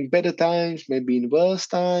maybe in better times, maybe in worse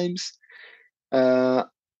times, uh,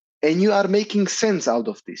 and you are making sense out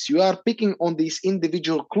of this. You are picking on these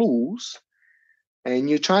individual clues, and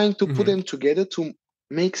you're trying to put Mm-hmm. them together to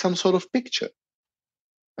make some sort of picture.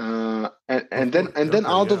 And, Of and then course. and then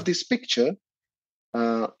Okay, out of yeah. this picture,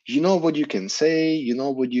 you know what you can say, you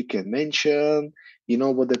know what you can mention, you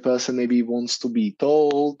know what the person maybe wants to be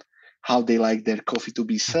told, how they like their coffee to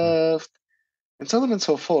be Mm-hmm. served, and so on and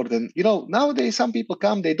so forth. And nowadays some people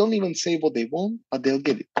come, they don't even say what they want, but they'll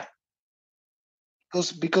get it.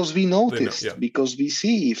 Because we They know, noticed, yeah. because we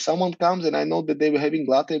see if someone comes and I know that they were having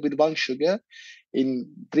latte with one sugar in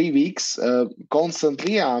 3 weeks,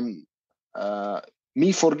 constantly, uh,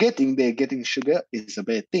 me forgetting they're getting sugar is a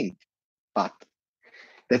bad thing. But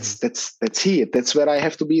Mm-hmm. that's here. That's where I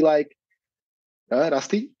have to be like,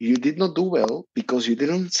 Rusty, you did not do well because you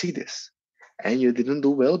didn't see this, and you didn't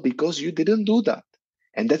do well because you didn't do that,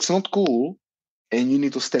 and that's not cool. And you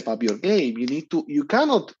need to step up your game. You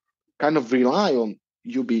cannot kind of rely on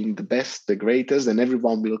you being the best, the greatest, and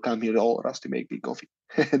everyone will come here. Oh, Rusty, make me coffee.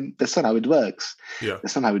 And that's not how it works. Yeah.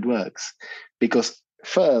 That's not how it works, because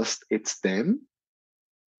first it's them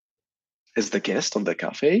as the guest on the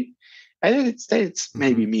cafe, and then it's Mm-hmm.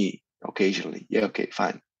 maybe me occasionally. Yeah, okay,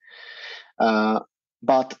 fine. Uh,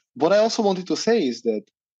 but what I also wanted to say is that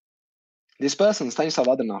this person, Stanislav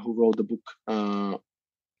Adrna, who wrote the book,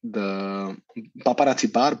 the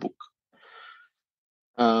Paparazzi Bar book,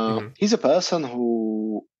 Mm-hmm. he's a person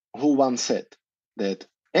who once said that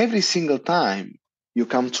every single time you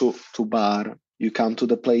come to bar, you come to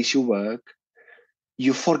the place you work,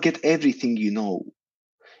 you forget everything you know.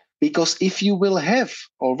 Because if you will have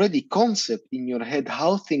already concept in your head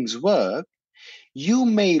how things work, you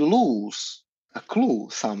may lose a clue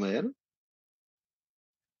somewhere,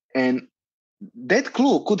 and that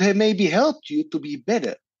clue could have maybe helped you to be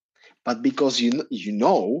better. but because you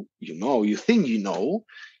think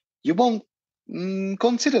you won't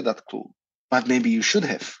consider that cool, but maybe you should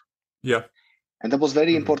have. Yeah. And that was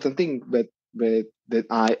very important thing that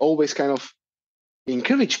I always kind of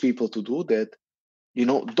encourage people to do, that,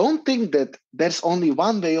 don't think that there's only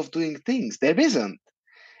one way of doing things. There isn't.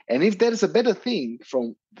 And if there's a better thing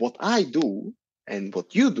from what I do and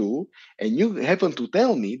what you do, and you happen to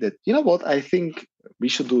tell me that, what, I think we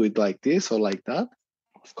should do it like this or like that,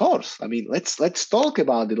 of course. I mean, let's talk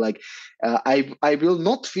about it. Like, I will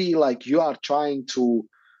not feel like you are trying to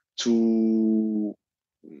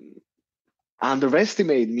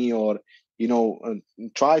underestimate me, or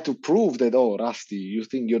try to prove that, oh, Rusty, you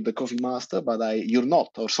think you're the coffee master, but you're not,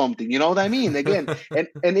 or something. You know what I mean? Again,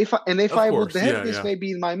 and if I would have this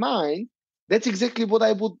maybe in my mind, that's exactly what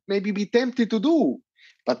I would maybe be tempted to do.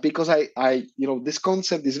 But because I this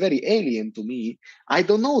concept is very alien to me, I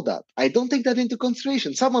don't know that. I don't take that into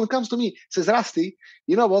consideration. Someone comes to me, says, Rusty,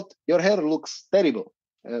 you know what? Your hair looks terrible.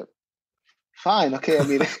 Fine, okay. I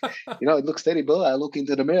mean, it looks terrible. I look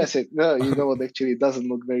into the mirror. I say, no, you know what? Actually, it doesn't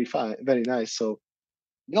look very nice. So,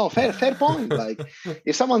 fair point. Like,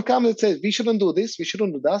 if someone comes and says we shouldn't do this, we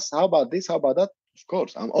shouldn't do that. How about this? How about that? Of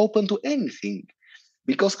course, I'm open to anything,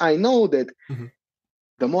 because I know that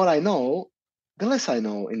the more I know, the less I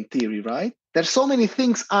know. In theory, right? There's so many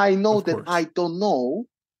things I know that I don't know,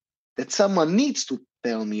 that someone needs to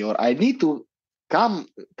tell me, or I need to come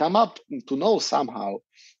up to know somehow.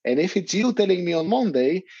 And if it's you telling me on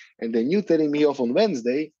Monday and then you telling me off on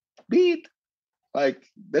Wednesday, be it. Like,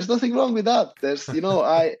 there's nothing wrong with that. There's, at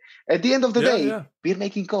the end of the day, we're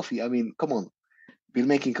making coffee. I mean, come on, we're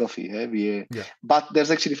making coffee. But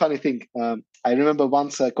there's actually a funny thing. I remember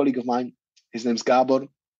once a colleague of mine, his name's Gabor,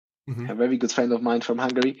 a very good friend of mine from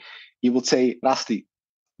Hungary. He would say, Rusty,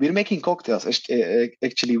 we're making cocktails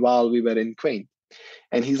actually while we were in Quain.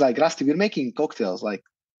 And he's like, Rusty, we're making cocktails. Like,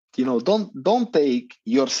 don't take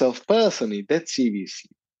yourself personally that seriously.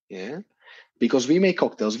 Yeah. Because we make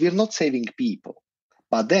cocktails. We're not saving people.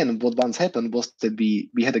 But then what once happened was that we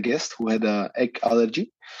had a guest who had an egg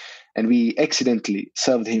allergy, and we accidentally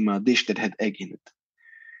served him a dish that had egg in it.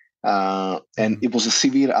 And it was a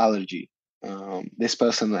severe allergy. This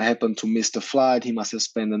person happened to miss the flight. He must have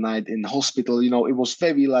spent the night in hospital. It was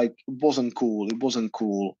very it wasn't cool. It wasn't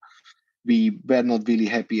cool. We were not really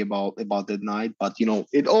happy about that night, but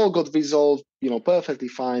it all got resolved, perfectly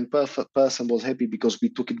fine. Perfect person was happy because we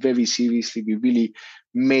took it very seriously. We really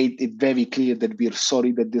made it very clear that we're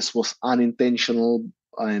sorry, that this was unintentional,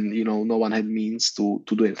 and no one had means to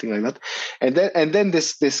do anything like that. And then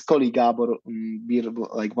this colleague Gabor, we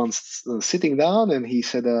were once sitting down, and he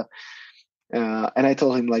said, and I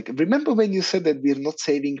told him, remember when you said that we're not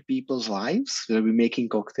saving people's lives, we're making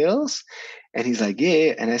cocktails? And he's like,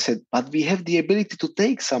 yeah. And I said, but we have the ability to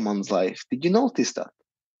take someone's life. Did you notice that?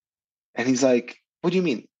 And he's like, what do you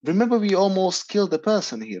mean? Remember we almost killed a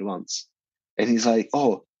person here once? And he's like,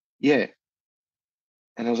 oh, yeah.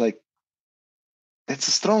 And I was like, that's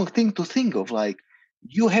a strong thing to think of. Like,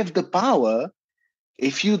 you have the power,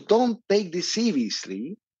 if you don't take this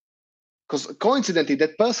seriously, because coincidentally,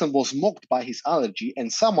 that person was mocked by his allergy,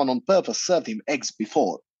 and someone on purpose served him eggs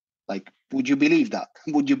before. Like, would you believe that?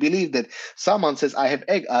 Would you believe that someone says, I have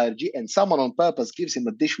egg allergy, and someone on purpose gives him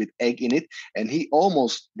a dish with egg in it, and he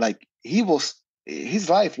almost, his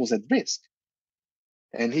life was at risk.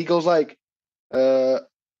 And he goes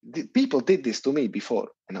people did this to me before.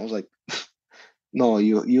 And I was like, no,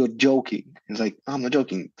 you're joking. He's like, I'm not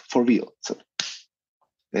joking, for real. So,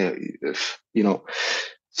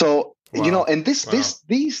 So, wow. And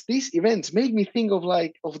these events made me think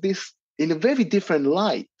of this in a very different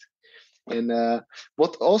light. And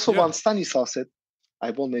what also once Stanislav said,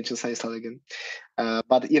 I won't mention Stanislav again,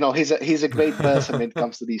 but he's a great person when it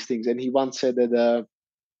comes to these things. And he once said that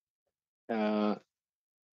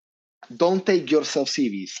don't take yourself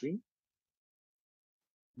seriously,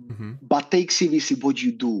 but take seriously what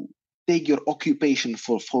you do. Take your occupation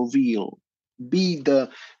for real. Be the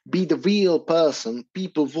real person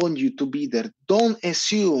people want you to be there. Don't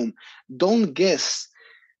assume, don't guess,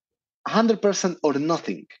 100% or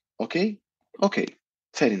nothing. Okay,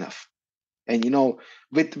 fair enough. And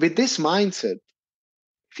with this mindset,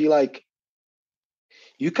 feel like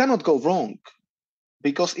you cannot go wrong,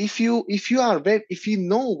 because if you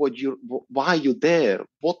know why you're there,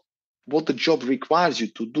 what the job requires you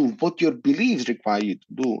to do, what your beliefs require you to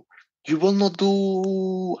do, you will not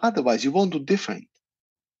do otherwise. You won't do different.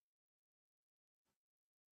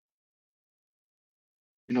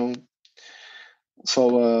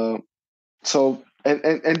 So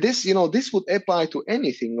And this, this would apply to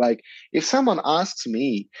anything. Like if someone asks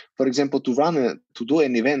me, for example, to do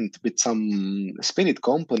an event with some spirit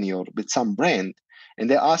company or with some brand, and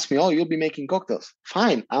they ask me, oh, you'll be making cocktails.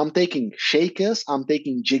 Fine. I'm taking shakers, I'm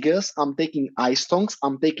taking jiggers, I'm taking ice tongs,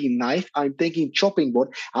 I'm taking knife, I'm taking chopping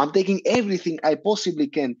board, I'm taking everything I possibly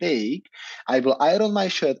can take. I will iron my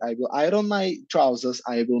shirt, I will iron my trousers,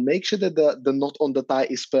 I will make sure that the knot on the tie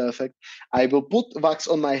is perfect. I will put wax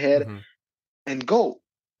on my hair and go,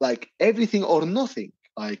 like everything or nothing.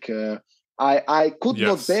 Like I could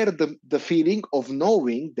not Yes. bear the feeling of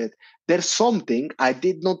knowing that there's something I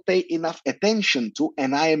did not pay enough attention to,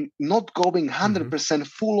 and I am not going 100%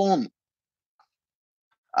 full on.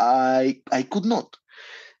 I could not.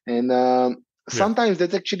 And Yeah. sometimes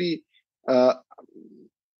that's actually uh,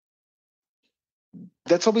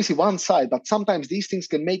 that's obviously one side, but sometimes these things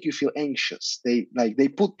can make you feel anxious. They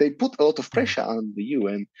put a lot of Mhm. pressure on you.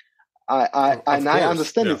 And I Of course.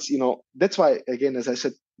 understand Yeah. it's, that's why, again, as I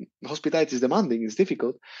said, hospitality is demanding, it's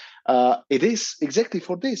difficult. It is exactly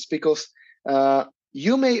for this, because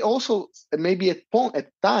you may also maybe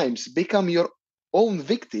at times become your own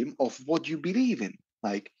victim of what you believe in.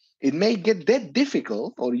 Like it may get that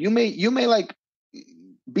difficult, or you may like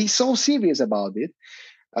be so serious about it,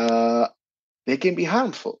 uh, they can be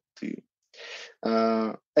harmful to you.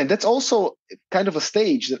 And that's also kind of a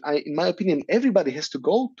stage that in my opinion, everybody has to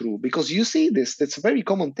go through, because you see this. That's a very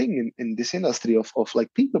common thing in this industry of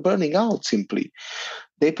like people burning out. Simply,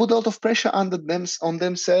 they put a lot of pressure on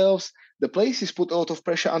themselves. The places put a lot of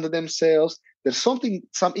pressure under themselves. There's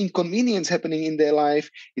some inconvenience happening in their life.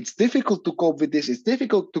 It's difficult to cope with this. It's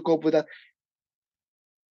difficult to cope with that.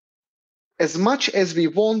 As much as we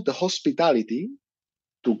want the hospitality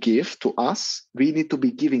to give to us, we need to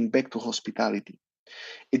be giving back to hospitality.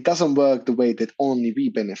 It doesn't work the way that only we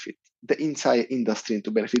benefit, the entire industry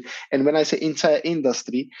to benefit. And when I say entire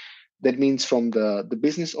industry, that means from the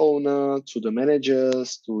business owner to the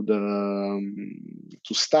managers to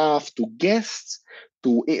staff to guests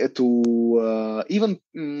to even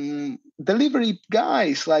delivery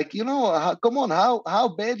guys. Like, come on, how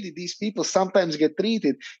badly these people sometimes get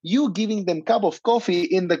treated. You giving them cup of coffee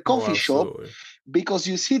in the Oh, coffee shop absolutely. because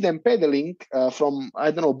you see them pedaling from, I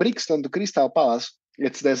don't know, Brixton to Crystal Palace.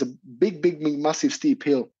 There's a big, massive steep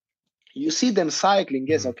hill. You see them cycling.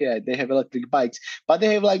 Yes, Mhm. okay, they have electric bikes, but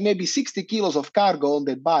they have like maybe 60 kilos of cargo on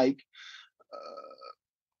that bike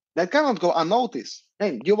that cannot go unnoticed.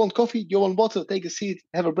 Hey, you want coffee? You want water? Take a seat,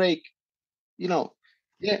 have a break. You know,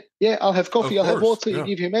 yeah, I'll have Of coffee, I'll have course. water. You Yeah.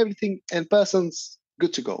 give him everything, and person's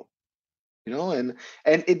good to go. And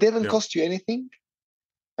it didn't Yeah. cost you anything,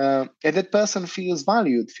 and that person feels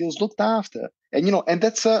valued, feels looked after, and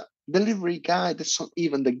that's a delivery guy. That's not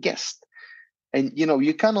even the guest, and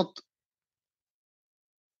you cannot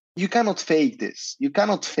fake this. You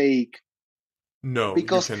cannot fake, No, you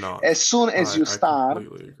because cannot. as soon as you I start,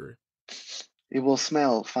 completely agree. it will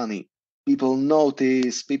smell funny. People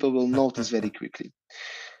will notice very quickly.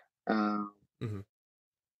 Uh, Mhm.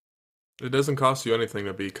 It doesn't cost you anything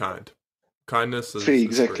to be kind. Kindness free,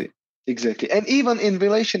 is free. exactly. And even in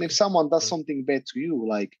relation, if Free. someone does Yeah. something bad to you,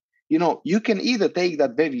 like, you can either take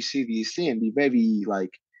that very seriously and be very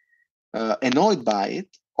like annoyed by it,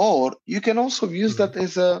 or you can also use Mhm. that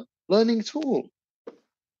as a learning tool.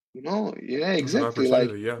 Yeah, It's an exactly. Like,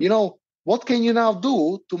 opportunity. Yeah. what can you now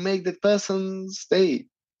do to make that person stay?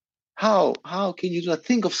 How can you do that?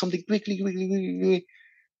 Think of something quickly. While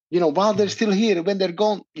they're Mhm. still here, when they're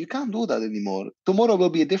gone, you can't do that anymore. Tomorrow will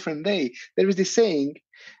be a different day. There is this saying,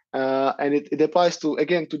 and it applies to,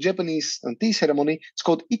 again, to Japanese tea ceremony. It's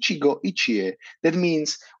called Ichigo Ichie. That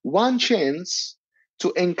means one chance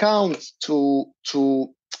to encounter to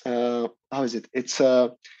how is it?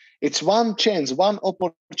 It's one chance, one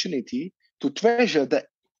opportunity to treasure the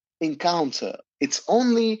encounter. It's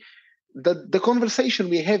only the conversation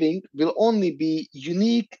we're having will only be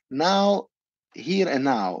unique now, here and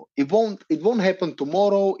now. It won't happen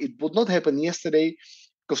tomorrow. It would not happen yesterday,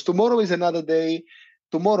 because tomorrow is another day.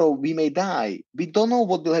 Tomorrow we may die. We don't know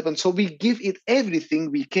what will happen, so we give it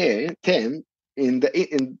everything we can in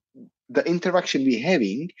the interaction we're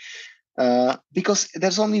having, because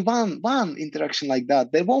there's only one interaction like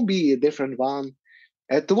that. There won't be a different one.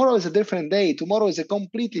 Tomorrow is a different day. Tomorrow is a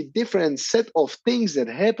completely different set of things that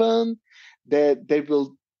happen, that they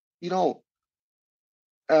will, you know,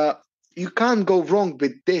 uh, you can't go wrong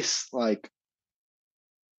with this. Like,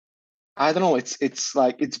 I don't know. It's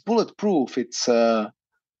like it's bulletproof. It's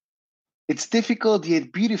difficult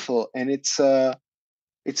yet beautiful, and it's I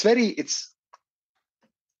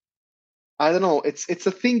don't know. It's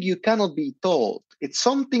a thing you cannot be told. It's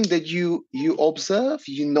something that you observe,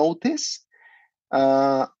 you notice,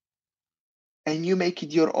 uh, and you make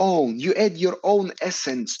it your own. You add your own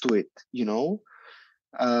essence to it,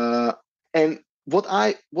 and what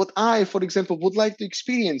I, for example, would like to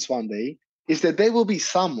experience one day is that there will be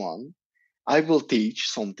someone I will teach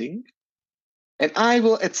something, and I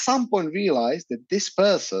will at some point realize that this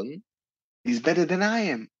person is better than I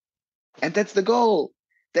am. And that's the goal.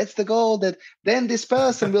 That's the goal, that then this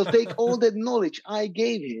person will take all that knowledge I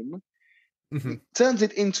gave him, turns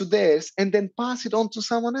it into theirs, and then pass it on to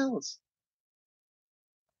someone else.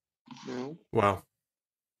 Wow.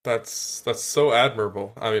 That's so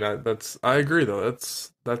admirable. I mean, I agree though.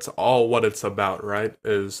 That's all what it's about, right?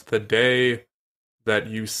 Is the day that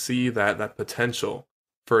you see that potential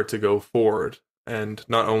for it to go forward, and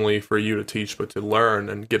not only for you to teach but to learn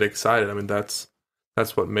and get excited. I mean, that's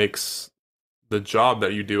what makes the job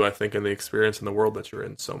that you do, I think, and the experience in the world that you're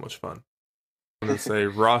in so much fun. I'm going to say,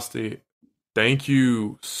 Rosti, thank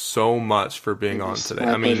you so much for being on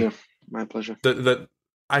today. My pleasure.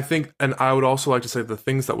 I think, and I would also like to say, the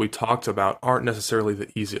things that we talked about aren't necessarily the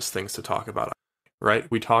easiest things to talk about, right?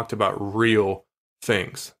 We talked about real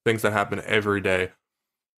things that happen every day.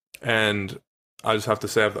 And I just have to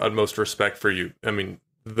say I have the utmost respect for you. I mean,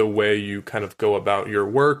 the way you kind of go about your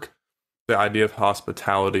work, the idea of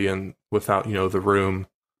hospitality, and without, the room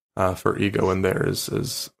for ego in there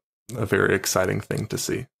is a very exciting thing to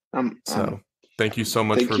see. Thank you so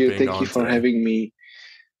much for being on today. Thank you for having me.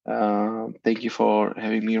 Thank you for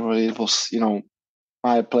having me. Really, it was,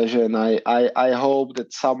 my pleasure. And I hope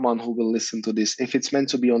that someone who will listen to this, if it's meant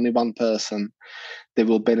to be only one person, they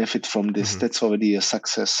will benefit from this. That's already a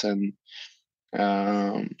success. And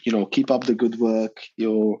keep up the good work.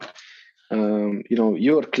 You're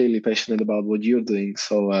clearly passionate about what you're doing.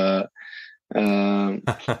 So thank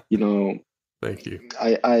you.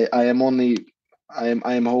 I am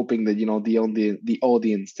hoping that the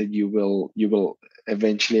audience that you will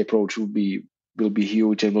eventually approach will be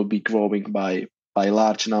huge and will be growing by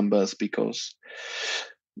large numbers, because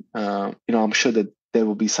I'm sure that there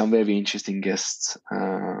will be some very interesting guests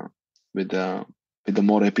with the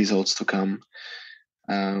more episodes to come.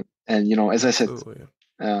 And as I said,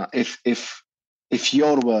 if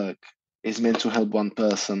your work is meant to help one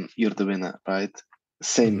person, you're the winner, right?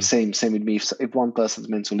 Same with me. If one person's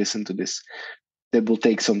meant to listen to this, they will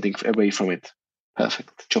take something away from it.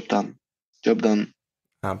 Perfect. Job done.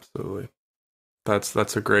 Absolutely.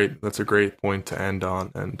 That's a great point to end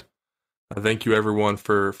on. And thank you everyone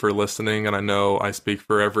for listening. And I know I speak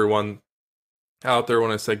for everyone out there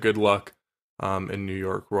when I say good luck in New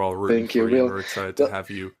York. We're all rooting for you. We're excited to have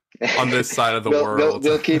you on this side of the world.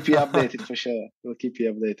 We'll keep you updated for sure. We'll keep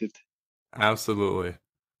you updated. Absolutely.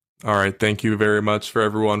 All right. Thank you very much for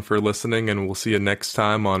everyone for listening, and we'll see you next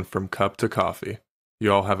time on From Cup to Coffee.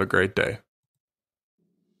 You all have a great day.